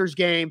Panthers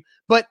game,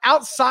 but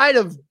outside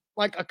of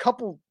a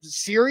couple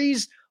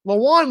series,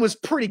 Lewan was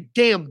pretty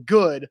damn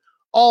good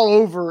all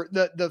over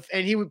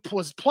and he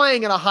was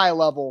playing at a high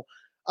level.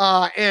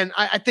 And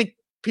I think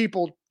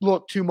people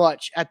look too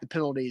much at the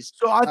penalties.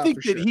 So I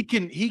think that he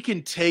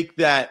can take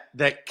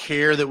that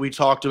care that we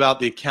talked about,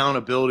 the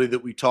accountability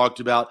that we talked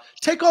about,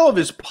 take all of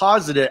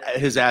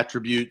his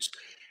attributes,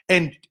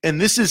 and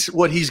this is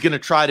what he's going to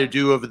try to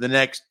do over the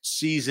next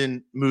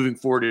season moving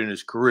forward in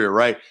his career,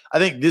 right? I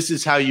think this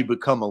is how you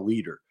become a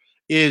leader,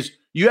 is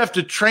you have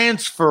to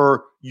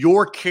transfer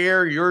your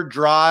care, your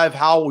drive,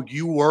 how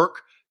you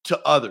work to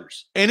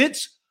others. And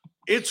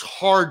it's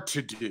hard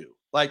to do.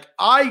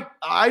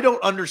 I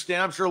don't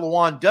understand. I'm sure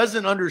Lewan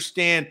doesn't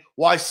understand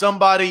why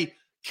somebody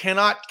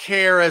cannot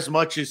care as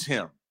much as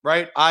him,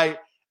 right?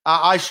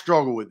 I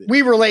struggle with it.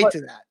 We relate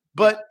to that.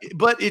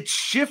 But it's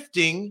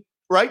shifting,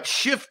 right?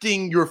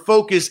 Shifting your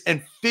focus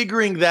and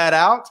figuring that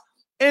out.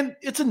 And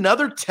it's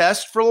another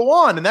test for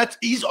Lewan, and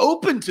he's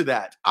open to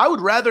that. I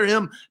would rather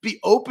him be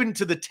open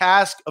to the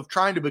task of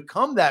trying to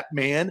become that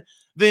man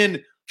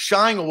than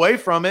shying away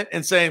from it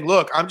and saying,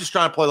 look, I'm just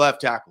trying to play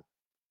left tackle.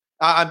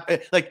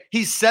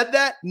 He said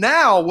that.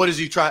 Now, what is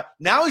he trying?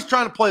 Now he's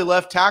trying to play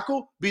left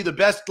tackle, be the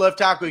best left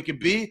tackle he can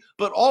be,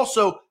 but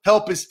also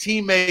help his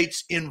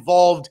teammates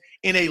involved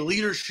in a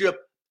leadership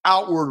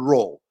outward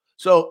role.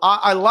 So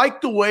I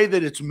like the way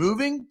that it's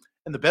moving.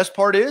 And the best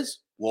part is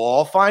we'll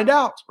all find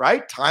out,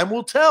 right? Time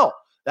will tell.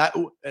 That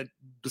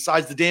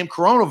besides the damn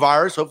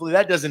coronavirus, hopefully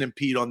that doesn't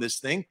impede on this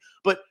thing.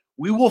 But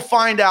we will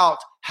find out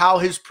how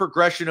his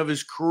progression of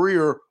his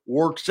career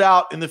works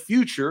out in the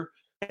future.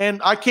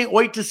 And I can't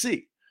wait to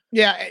see.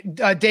 Yeah,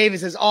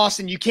 Davis says,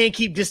 Austin, you can't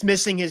keep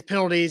dismissing his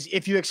penalties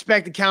if you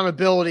expect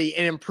accountability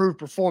and improved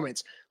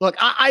performance. Look,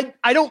 I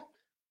don't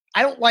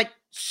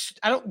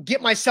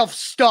get myself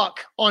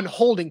stuck on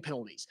holding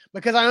penalties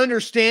because I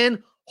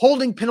understand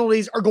holding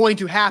penalties are going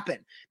to happen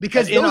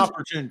because at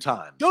inopportune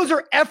time. Those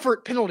are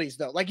effort penalties,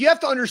 though. You have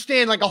to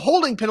understand, a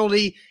holding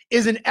penalty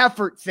is an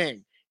effort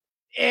thing.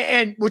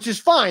 And which is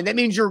fine. That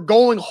means you're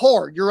going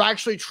hard. You're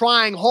actually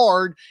trying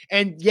hard.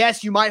 And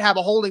yes, you might have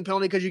a holding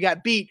penalty because you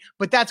got beat,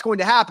 but that's going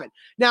to happen.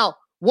 Now,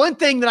 one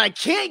thing that I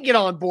can't get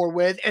on board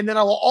with and that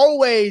I will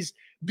always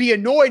be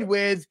annoyed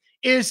with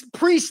is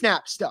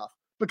pre-snap stuff,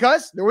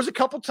 because there was a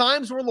couple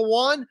times where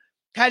Lewan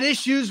had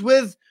issues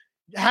with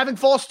having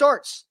false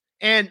starts.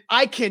 And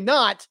I do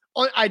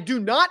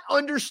not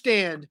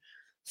understand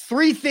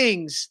 3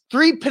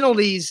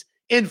 penalties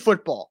in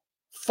football: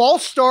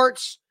 false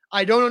starts,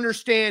 I don't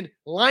understand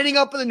lining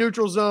up in the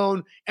neutral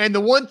zone. And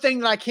the one thing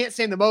that I can't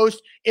stand the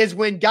most is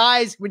when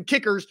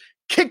kickers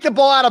kick the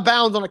ball out of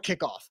bounds on a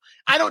kickoff.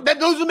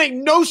 Those would make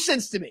no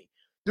sense to me.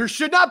 There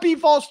should not be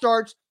false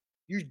starts.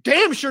 You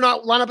damn sure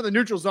not line up in the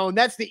neutral zone.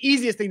 That's the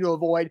easiest thing to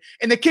avoid.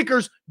 And the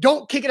kickers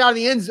don't kick it out of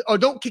the end or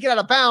don't kick it out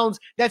of bounds.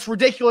 That's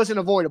ridiculous and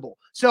avoidable.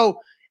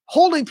 So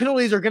holding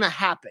penalties are going to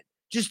happen.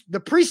 Just the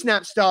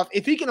pre-snap stuff,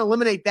 if he can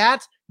eliminate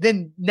that,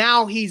 then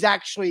now he's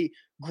actually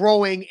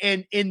growing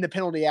and in the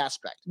penalty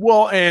aspect.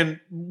 Well, and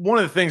one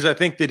of the things I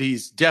think that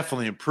he's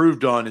definitely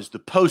improved on is the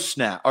post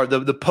snap or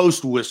the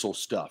post whistle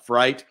stuff,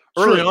 right?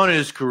 early on in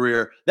his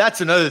career,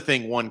 that's another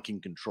thing one can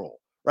control,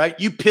 right?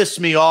 You piss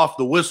me off,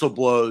 the whistle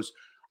blows.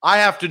 I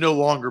have to no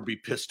longer be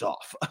pissed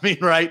off. I mean,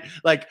 right?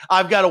 Like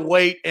I've got to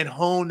wait and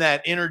hone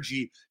that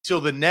energy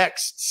till the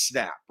next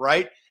snap,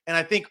 right? And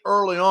I think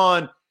early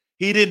on,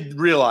 he didn't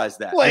realize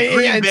that. Well, the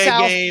Green Bay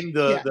game,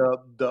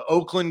 the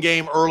Oakland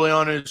game early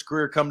on in his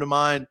career come to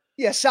mind.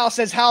 Yeah, Sal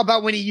says, how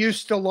about when he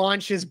used to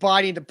launch his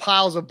body into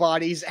piles of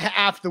bodies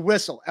after the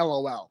whistle,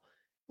 LOL.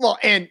 Well,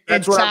 and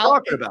that's what I'm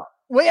talking about.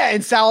 Well, yeah,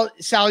 and Sal,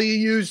 you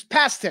used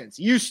past tense,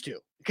 used to,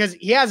 because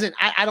he hasn't,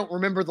 I don't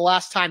remember the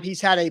last time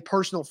he's had a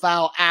personal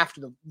foul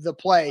after the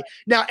play.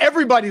 Now,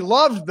 everybody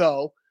loved,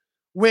 though,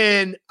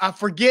 when I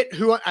forget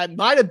who, it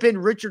might have been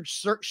Richard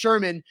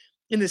Sherman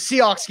in the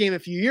Seahawks game a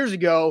few years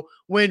ago,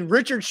 when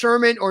Richard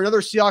Sherman or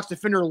another Seahawks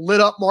defender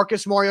lit up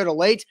Marcus Mariota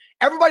late.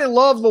 Everybody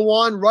loved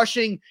Lewan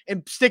rushing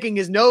and sticking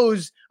his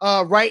nose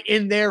right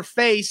in their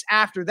face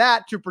after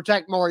that to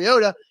protect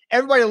Mariota.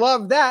 Everybody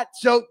loved that.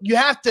 So you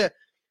have to,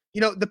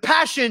 the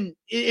passion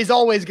is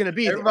always going to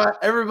be there.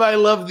 Everybody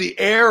loved the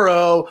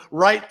arrow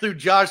right through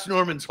Josh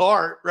Norman's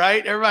heart,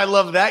 right? Everybody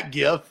loved that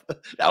gif.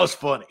 That was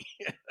funny.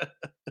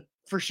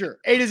 For sure.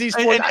 A to Z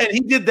Sports. And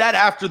he did that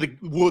after the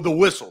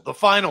whistle, the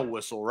final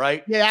whistle,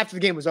 right? Yeah, after the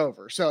game was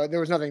over. So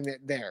there was nothing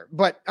there.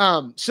 But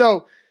I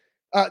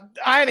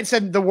haven't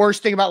said the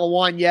worst thing about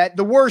Lewan yet.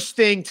 The worst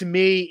thing to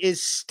me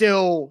is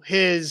still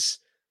his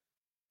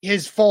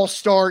false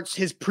starts,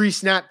 his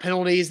pre-snap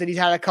penalties that he's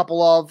had a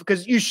couple of,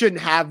 because you shouldn't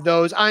have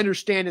those. I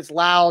understand it's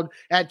loud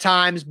at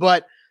times,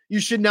 but you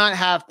should not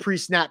have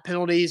pre-snap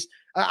penalties.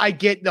 I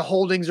get the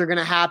holdings are going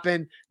to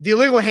happen. The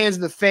illegal hands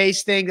in the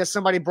face thing that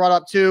somebody brought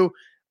up too,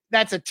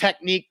 that's a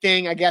technique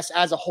thing, I guess,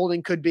 as a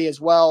holding could be as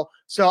well.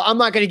 So I'm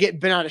not going to get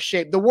bent out of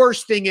shape. The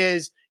worst thing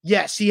is,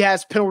 yes, he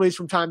has penalties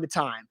from time to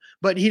time,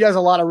 but he does a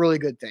lot of really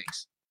good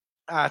things.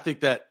 I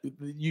think that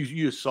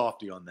you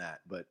softy on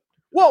that, but.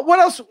 Well, what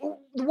else?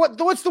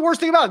 What's the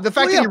worst thing about it? The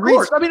fact that he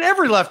reads. I mean,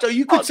 every left.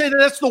 You could say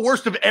that's the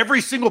worst of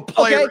every single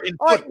player in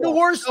football. Right, the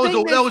worst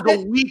that was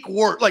a weak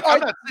word. Like I'm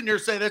not sitting here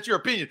saying that's your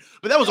opinion,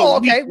 but that was a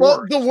weak word.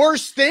 Well, the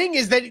worst thing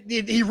is that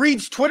he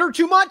reads Twitter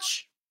too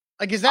much.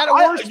 Like, is that a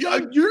worse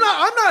thing? You're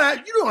not. I'm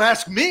not. You don't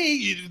ask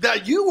me.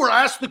 You were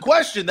asked the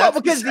question. That's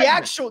because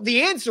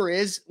the answer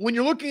is, when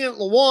you're looking at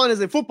Lewan as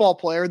a football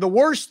player, the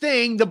worst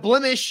thing, the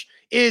blemish,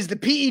 is the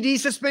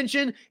PED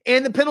suspension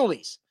and the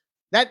penalties.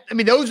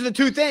 Those are the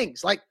two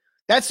things. Like,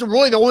 that's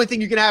really the only thing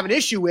you can have an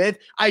issue with.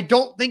 I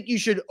don't think you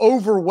should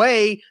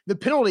overweigh the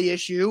penalty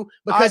issue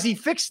because he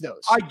fixed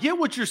those. I get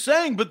what you're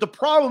saying, but the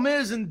problem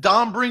is, and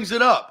Dom brings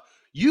it up,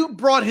 you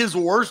brought his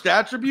worst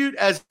attribute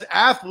as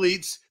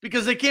athletes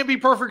because they can't be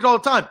perfect all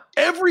the time.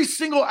 Every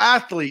single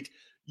athlete,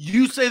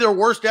 you say their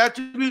worst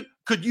attribute,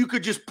 you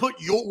could just put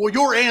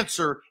your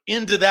answer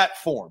into that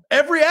form.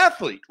 Every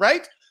athlete,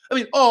 right?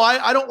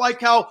 I don't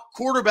like how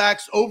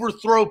quarterbacks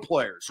overthrow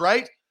players,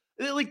 right?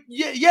 Like,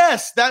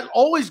 yes, that's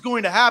always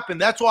going to happen.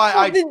 That's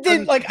why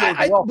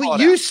but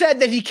you said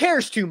that he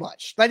cares too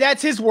much. Like,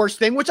 that's his worst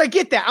thing, which I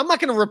get that. I'm not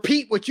going to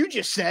repeat what you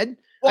just said.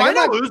 Well, I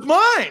know it was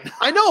mine.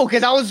 I know,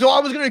 because I was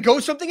going to go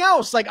something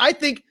else. Like, I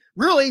think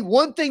really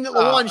one thing that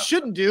Lewan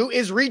shouldn't do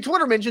is read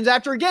Twitter mentions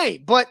after a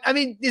game. But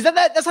is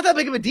that's not that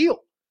big of a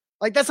deal.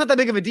 Like, that's not that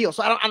big of a deal.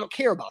 So I don't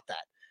care about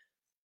that.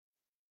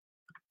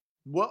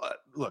 Well,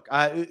 look,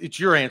 it's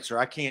your answer.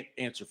 I can't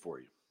answer for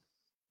you.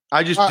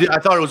 I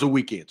thought it was a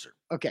weak answer.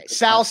 Okay.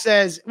 Sal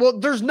says, well,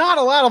 there's not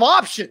a lot of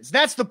options.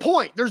 That's the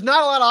point. There's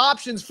not a lot of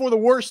options for the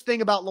worst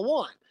thing about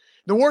Lewan.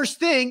 The worst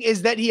thing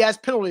is that he has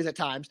penalties at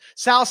times.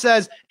 Sal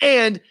says,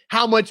 and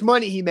how much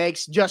money he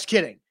makes. Just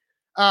kidding.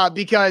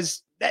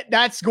 Because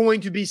that's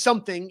going to be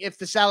something if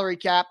the salary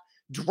cap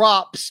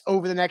drops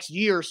over the next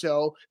year or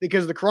so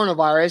because of the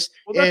coronavirus.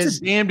 Well, that's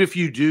damned if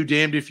you do,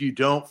 damned if you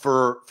don't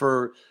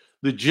for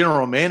the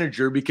general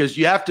manager, because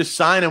you have to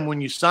sign him when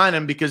you sign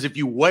him, because if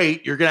you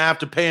wait, you're going to have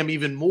to pay him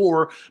even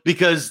more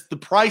because the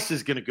price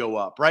is going to go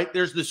up, right?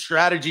 There's the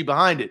strategy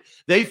behind it.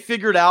 They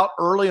figured out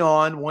early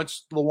on,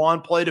 once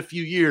Lewan played a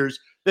few years,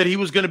 that he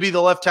was going to be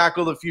the left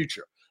tackle of the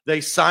future.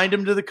 They signed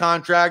him to the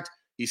contract.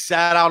 He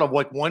sat out of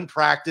one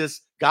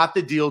practice, got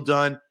the deal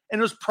done, and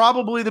it was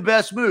probably the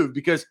best move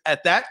because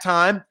at that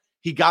time,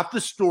 he got the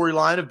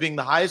storyline of being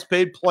the highest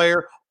paid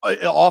player,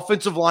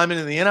 offensive lineman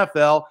in the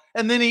NFL,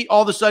 and then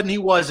all of a sudden he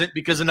wasn't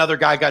because another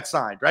guy got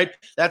signed, right?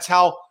 That's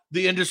how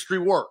the industry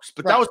works.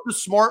 But that was the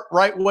smart,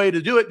 right way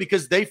to do it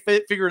because they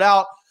figured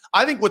out,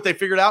 I think what they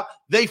figured out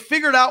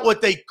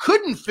what they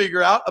couldn't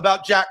figure out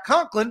about Jack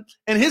Conklin,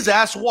 and his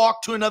ass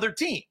walked to another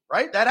team,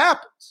 right? That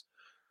happens.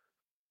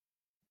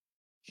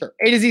 Sure.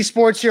 A to Z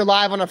Sports here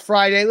live on a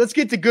Friday. Let's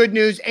get to good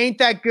news. Ain't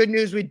that good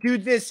news? We do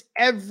this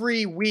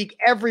every week,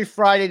 every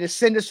Friday to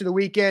send us to the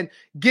weekend.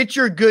 Get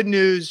your good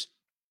news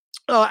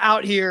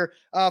out here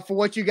for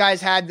what you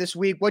guys had this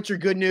week. What's your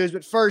good news?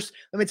 But first,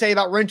 let me tell you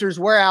about Renters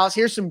Warehouse.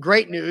 Here's some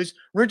great news.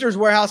 Renters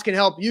Warehouse can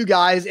help you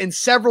guys in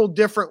several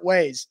different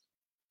ways.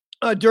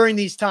 during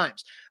these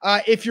times.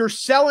 If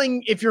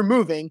you're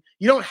moving,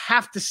 you don't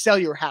have to sell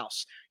your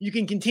house. You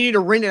can continue to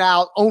rent it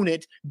out, own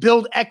it,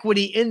 build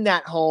equity in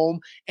that home,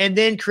 and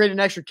then create an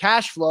extra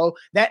cash flow.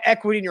 That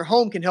equity in your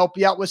home can help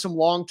you out with some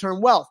long-term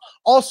wealth.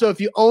 Also,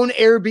 if you own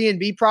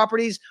Airbnb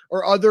properties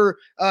or other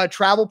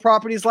travel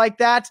properties like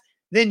that,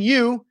 then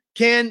you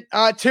can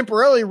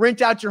temporarily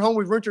rent out your home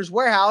with Renters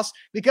Warehouse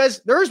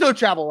because there is no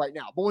travel right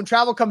now. But when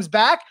travel comes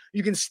back,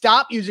 you can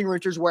stop using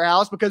Renters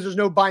Warehouse because there's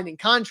no binding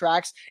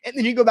contracts, and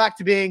then you go back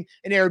to being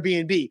an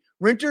Airbnb.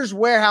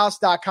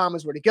 RentersWarehouse.com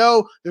is where to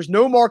go. There's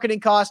no marketing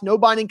costs, no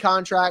binding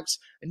contracts,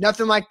 and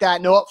nothing like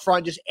that. No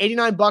upfront, just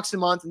 $89 a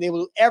month, and they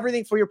will do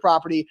everything for your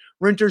property.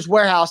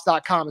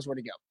 RentersWarehouse.com is where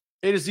to go.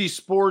 A to Z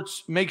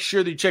Sports. Make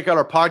sure that you check out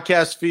our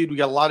podcast feed. We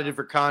got a lot of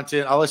different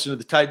content. I listened to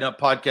the Tighten Up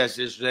podcast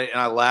yesterday,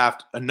 and I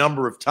laughed a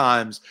number of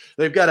times.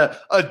 They've got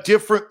a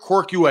different,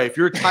 quirky way. If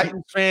you're a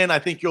Titans fan, I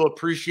think you'll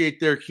appreciate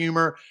their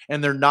humor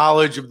and their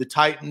knowledge of the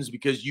Titans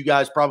because you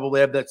guys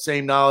probably have that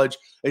same knowledge.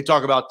 They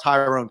talk about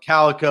Tyrone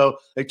Calico.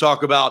 They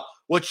talk about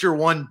what's your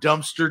one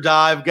dumpster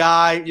dive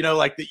guy,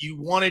 like that you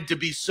wanted to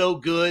be so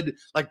good,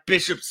 like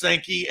Bishop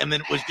Sankey, and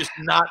then it was just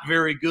not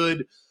very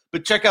good.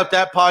 But check out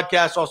that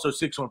podcast. Also,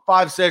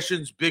 615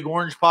 Sessions, Big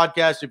Orange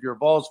podcast. If you're a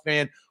Vols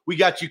fan, we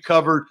got you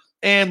covered.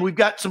 And we've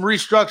got some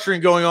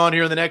restructuring going on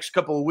here in the next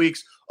couple of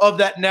weeks of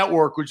that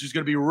network, which is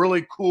going to be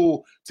really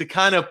cool to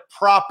kind of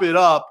prop it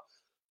up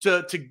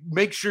to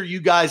make sure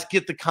you guys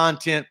get the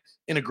content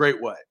in a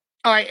great way.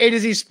 All right, A to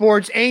Z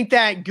Sports. Ain't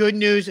that good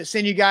news to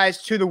send you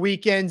guys to the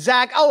weekend?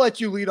 Zach, I'll let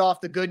you lead off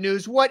the good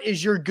news. What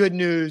is your good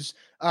news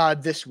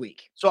this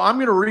week? So I'm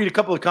going to read a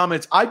couple of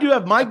comments. I do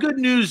have my good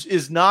news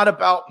is not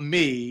about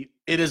me.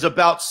 It is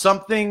about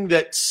something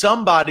that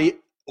somebody,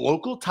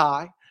 local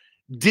Ty,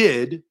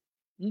 did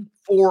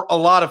for a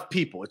lot of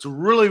people. It's a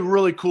really,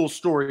 really cool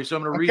story. So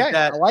I'm going to read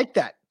that. I like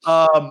that.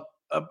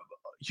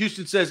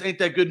 Houston says, ain't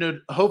that good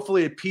news?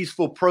 Hopefully a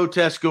peaceful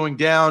protest going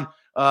down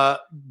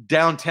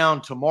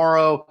downtown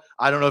tomorrow.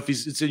 I don't know if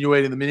he's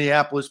insinuating the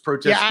Minneapolis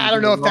protest. Yeah, I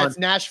don't know if that's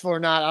Nashville or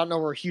not. I don't know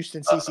where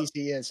Houston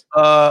CCC is.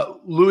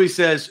 Louis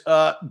says,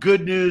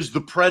 good news,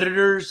 the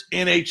Predators,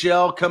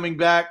 NHL coming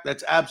back.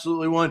 That's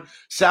absolutely one.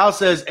 Sal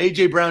says,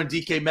 A.J. Brown and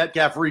DK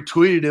Metcalf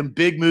retweeted him.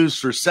 Big moves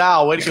for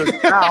Sal. Way to go,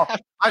 Sal.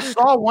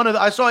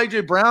 I saw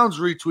A.J. Brown's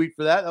retweet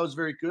for that. That was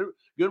very good.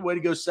 Good way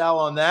to go, Sal,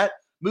 on that.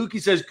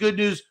 Mookie says, good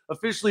news,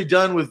 officially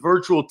done with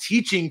virtual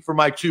teaching for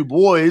my two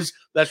boys.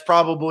 That's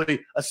probably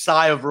a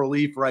sigh of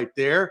relief right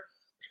there.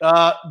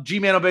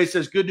 G-Man Obey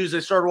says, good news, I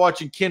started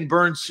watching Ken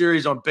Burns'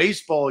 series on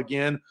baseball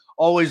again,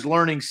 always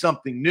learning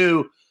something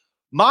new.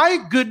 My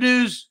good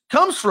news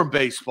comes from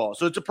baseball,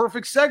 so it's a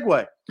perfect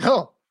segue.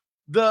 Oh.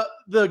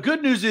 The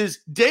good news is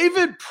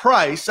David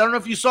Price, I don't know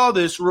if you saw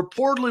this,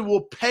 reportedly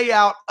will pay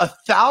out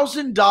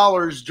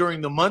 $1,000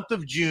 during the month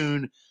of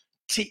June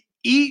to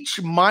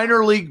each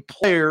minor league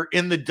player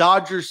in the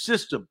Dodgers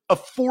system, a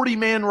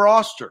 40-man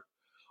roster.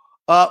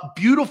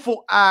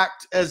 Beautiful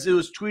act, as it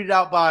was tweeted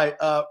out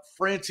by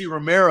Francie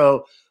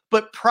Romero.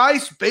 But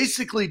Price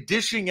basically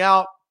dishing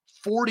out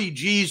 40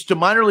 G's to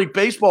minor league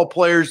baseball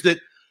players that,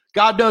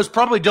 God knows,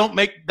 probably don't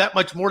make that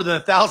much more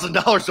than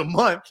 $1,000 a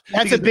month.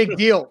 That's a big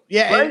deal.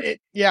 Yeah, right?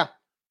 Yeah.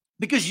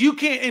 Because you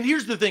can't – and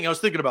here's the thing. I was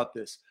thinking about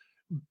this.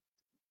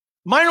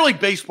 Minor league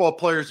baseball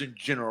players in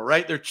general,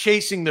 right? They're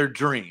chasing their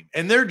dream.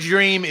 And their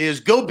dream is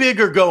go big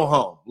or go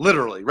home,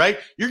 literally, right?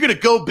 You're going to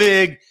go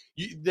big.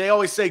 They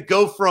always say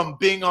go from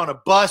being on a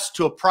bus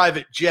to a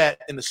private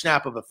jet in the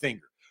snap of a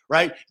finger,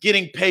 right?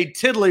 Getting paid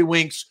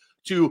tiddlywinks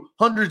to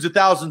hundreds of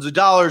thousands of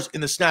dollars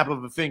in the snap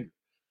of a finger.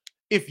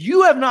 If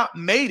you have not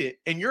made it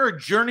and you're a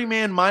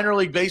journeyman minor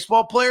league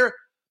baseball player,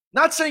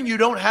 not saying you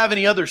don't have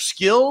any other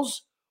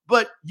skills,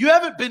 but you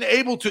haven't been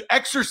able to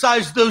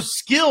exercise those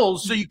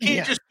skills, so you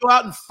can't just go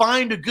out and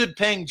find a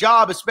good-paying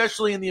job,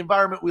 especially in the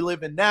environment we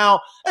live in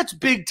now. That's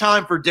big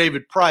time for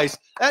David Price.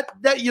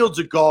 That yields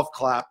a golf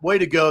clap. Way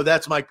to go.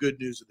 That's my good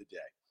news of the day.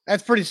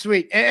 That's pretty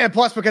sweet. And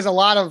plus, because a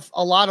lot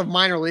of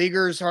minor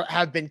leaguers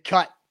have been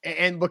cut,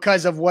 and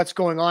because of what's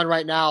going on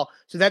right now.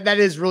 So that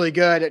is really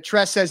good.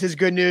 Tress says his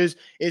good news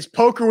is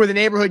poker with the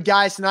neighborhood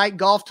guys tonight,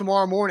 golf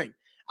tomorrow morning.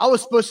 I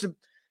was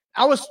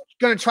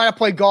going to try to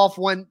play golf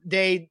one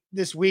day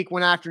this week,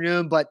 one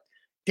afternoon, but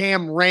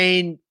damn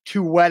rain,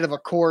 too wet of a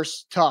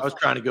course, tough. I was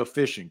trying to go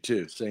fishing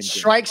too. Same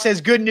Strike says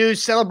good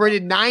news,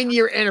 celebrated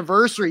 9-year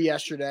anniversary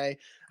yesterday.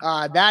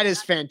 That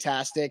is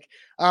fantastic.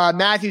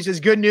 Matthew says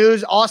good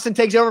news, Austin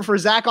takes over for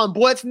Zach on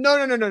Blitz.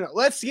 No.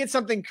 Let's get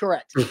something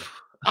correct.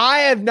 I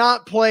have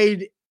not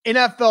played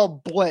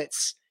NFL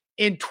Blitz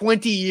in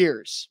 20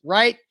 years,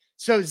 right?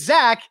 So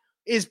Zach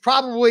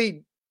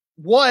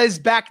was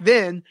back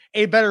then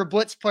a better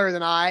blitz player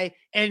than I,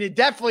 and it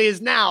definitely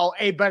is now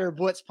a better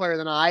blitz player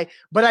than I.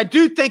 But I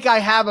do think I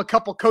have a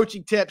couple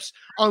coaching tips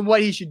on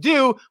what he should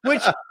do,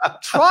 which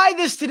try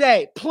this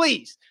today,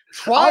 please.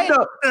 Try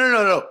it.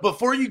 No.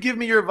 Before you give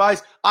me your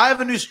advice, I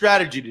have a new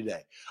strategy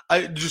today.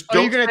 Just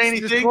don't say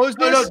anything.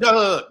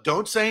 No.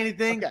 Don't say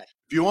anything. Okay.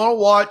 If you want to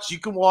watch, you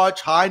can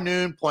watch high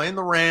noon playing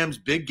the Rams,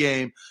 big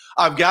game.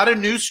 I've got a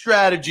new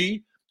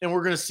strategy. and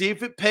we're going to see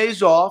if it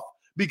pays off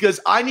because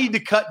I need to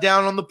cut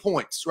down on the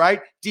points,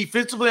 right?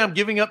 Defensively, I'm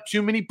giving up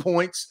too many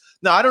points.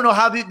 Now, I don't know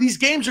how these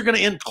games are going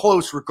to end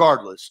close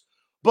regardless,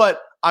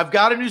 but I've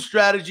got a new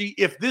strategy.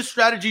 If this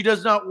strategy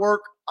does not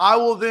work, I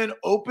will then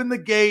open the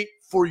gate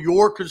for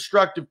your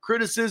constructive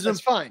criticism.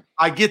 That's fine.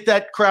 I get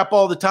that crap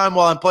all the time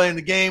while I'm playing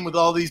the game with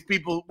all these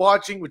people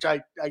watching, which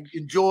I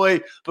enjoy,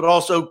 but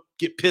also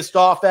get pissed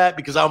off at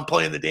because I'm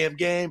playing the damn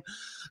game.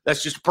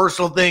 That's just a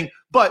personal thing.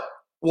 But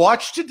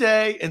watch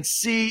today and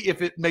see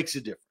if it makes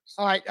a difference.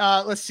 All right,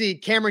 let's see.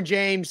 Cameron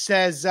James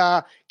says,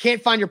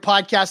 can't find your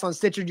podcast on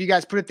Stitcher. Do you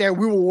guys put it there?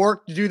 We will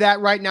work to do that.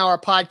 Right now, our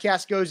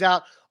podcast goes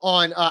out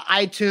on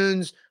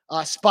iTunes,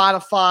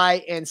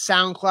 Spotify, and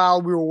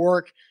SoundCloud. We will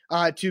work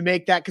to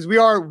make that because we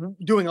are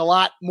doing a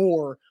lot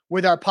more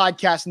with our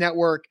podcast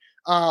network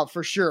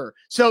for sure.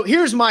 So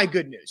here's my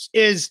good news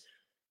is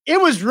it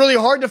was really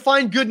hard to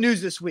find good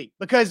news this week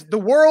because the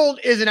world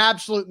is an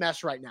absolute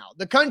mess right now.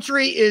 The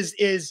country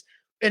is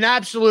an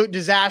absolute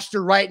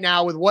disaster right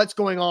now with what's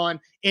going on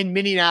in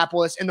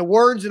Minneapolis. And the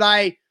words that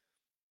I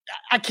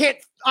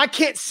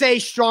can't say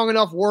strong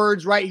enough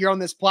words right here on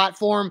this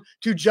platform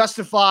to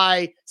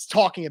justify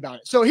talking about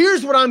it. So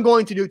here's what I'm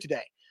going to do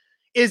today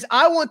is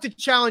I want to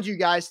challenge you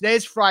guys. Today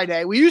is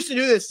Friday. We used to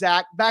do this,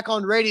 Zach, back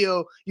on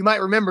radio. You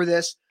might remember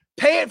this.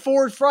 Pay it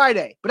forward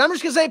Friday. But I'm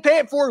just going to say pay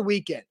it forward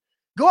weekend.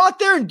 Go out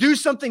there and do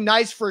something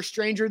nice for a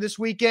stranger this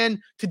weekend,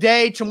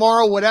 today,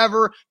 tomorrow,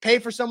 whatever. Pay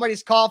for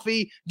somebody's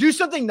coffee. Do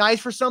something nice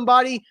for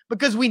somebody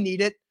because we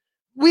need it.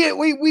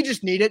 We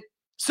just need it.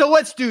 So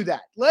let's do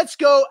that. Let's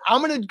go.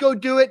 I'm going to go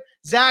do it.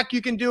 Zach,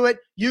 you can do it.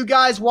 You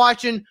guys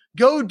watching,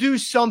 go do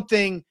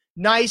something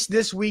nice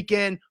this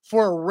weekend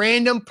for a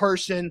random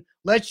person.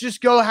 Let's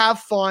just go have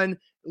fun.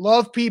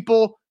 Love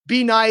people.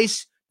 Be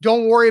nice.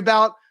 Don't worry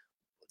about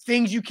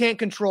things you can't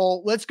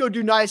control. Let's go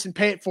do nice and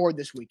pay it forward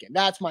this weekend.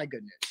 That's my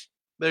good news.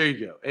 There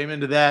you go. Amen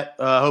to that.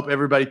 I hope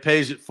everybody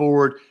pays it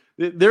forward.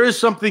 There is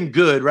something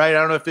good, right? I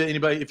don't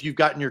know if you've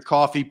gotten your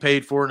coffee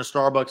paid for in a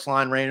Starbucks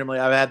line randomly.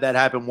 I've had that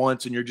happen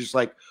once, and you're just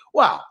like,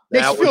 wow.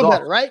 Makes you feel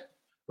better, right?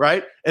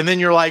 Right? And then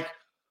you're like,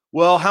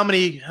 well, how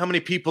many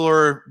people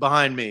are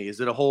behind me?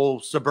 Is it a whole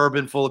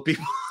suburban full of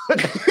people?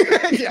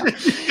 Yeah.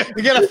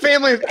 You got a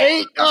family of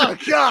 8? Oh,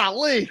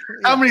 golly.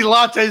 How many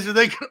lattes are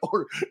they going to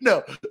order?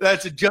 No,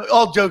 that's a joke.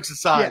 All jokes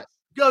aside. Yes.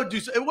 Go do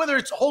so. Whether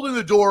it's holding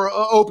the door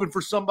open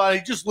for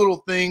somebody, just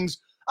little things.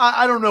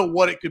 I don't know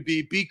what it could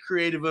be. Be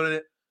creative in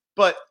it.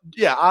 But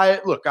yeah,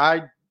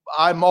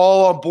 I'm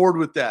all on board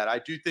with that. I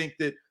do think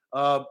that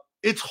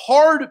it's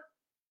hard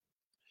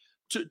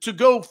to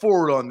go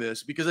forward on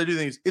this because I do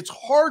think it's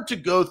hard to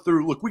go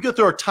through. Look, we go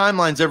through our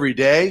timelines every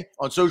day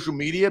on social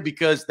media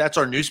because that's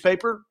our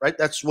newspaper, right?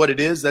 That's what it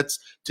is. That's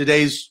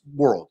today's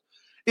world.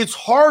 It's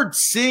hard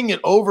seeing it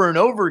over and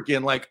over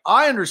again. Like,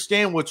 I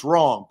understand what's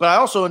wrong, but I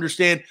also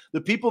understand the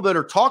people that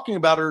are talking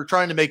about it are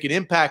trying to make an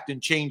impact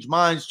and change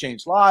minds,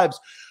 change lives.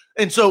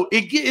 And so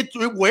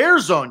it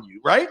wears on you,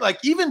 right? Like,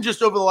 even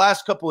just over the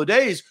last couple of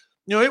days,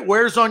 it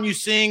wears on you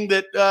seeing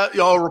that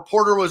a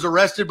reporter was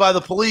arrested by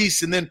the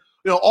police, and then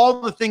all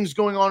the things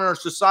going on in our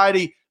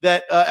society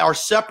that are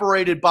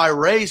separated by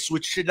race,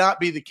 which should not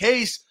be the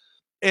case.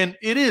 And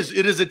it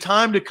is a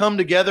time to come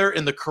together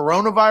in the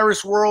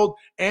coronavirus world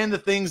and the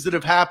things that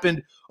have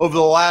happened over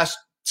the last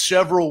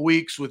several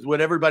weeks with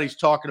what everybody's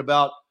talking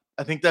about.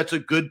 I think that's a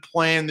good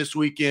plan this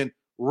weekend.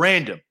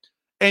 Random.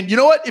 And you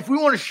know what? If we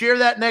want to share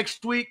that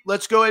next week,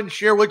 let's go ahead and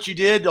share what you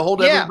did to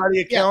hold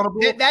everybody accountable.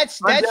 Yeah. That's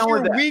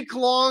your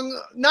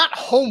week-long, not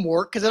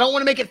homework, because I don't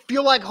want to make it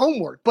feel like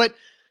homework, but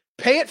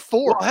pay it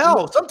forward. Well,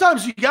 hell,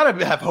 sometimes you got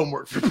to have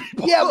homework for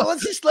people. Yeah, but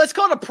let's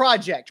call it a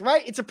project,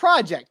 right? It's a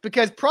project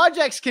because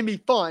projects can be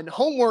fun.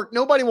 Homework,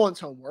 nobody wants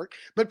homework,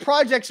 but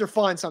projects are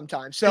fun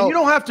sometimes. So and you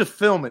don't have to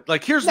film it.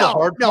 Like, here's the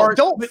hard part.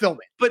 No, don't film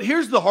it. But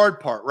here's the hard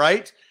part,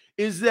 right?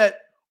 Is that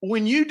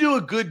when you do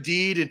a good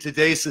deed in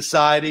today's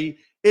society,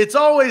 it's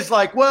always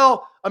like,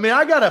 well, I mean,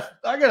 I gotta,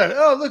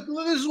 oh, look,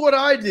 this is what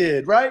I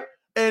did, right?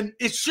 And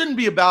it shouldn't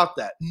be about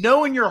that.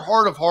 Know in your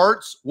heart of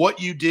hearts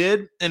what you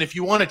did. And if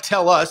you want to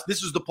tell us,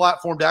 this is the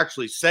platform to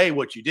actually say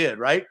what you did,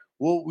 right?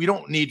 Well, we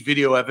don't need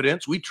video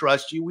evidence. We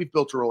trust you. We've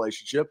built a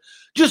relationship.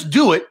 Just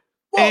do it.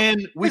 Well,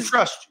 and we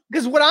trust you.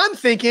 Because what I'm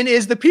thinking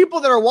is the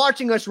people that are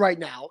watching us right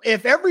now,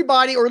 if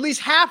everybody, or at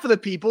least half of the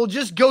people,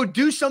 just go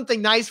do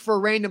something nice for a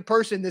random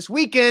person this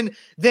weekend,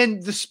 then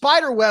the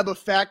spider web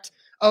effect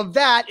of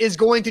that is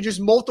going to just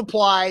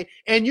multiply,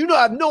 and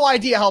have no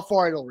idea how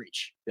far it'll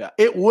reach. Yeah,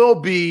 it will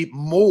be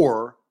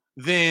more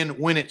than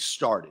when it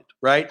started,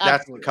 right? Absolutely.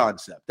 That's the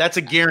concept. That's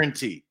a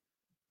guarantee.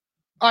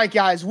 All right,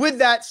 guys, with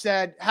that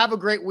said, have a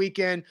great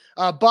weekend.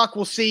 Buck,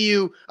 we'll see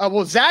you.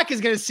 Zach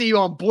is going to see you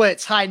on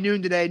Blitz, high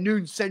noon today,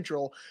 noon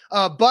central.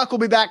 Buck will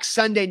be back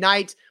Sunday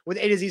night with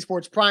A to Z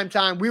Sports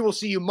Primetime. We will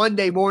see you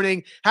Monday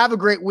morning. Have a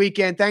great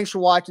weekend. Thanks for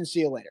watching.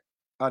 See you later.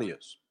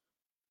 Adios.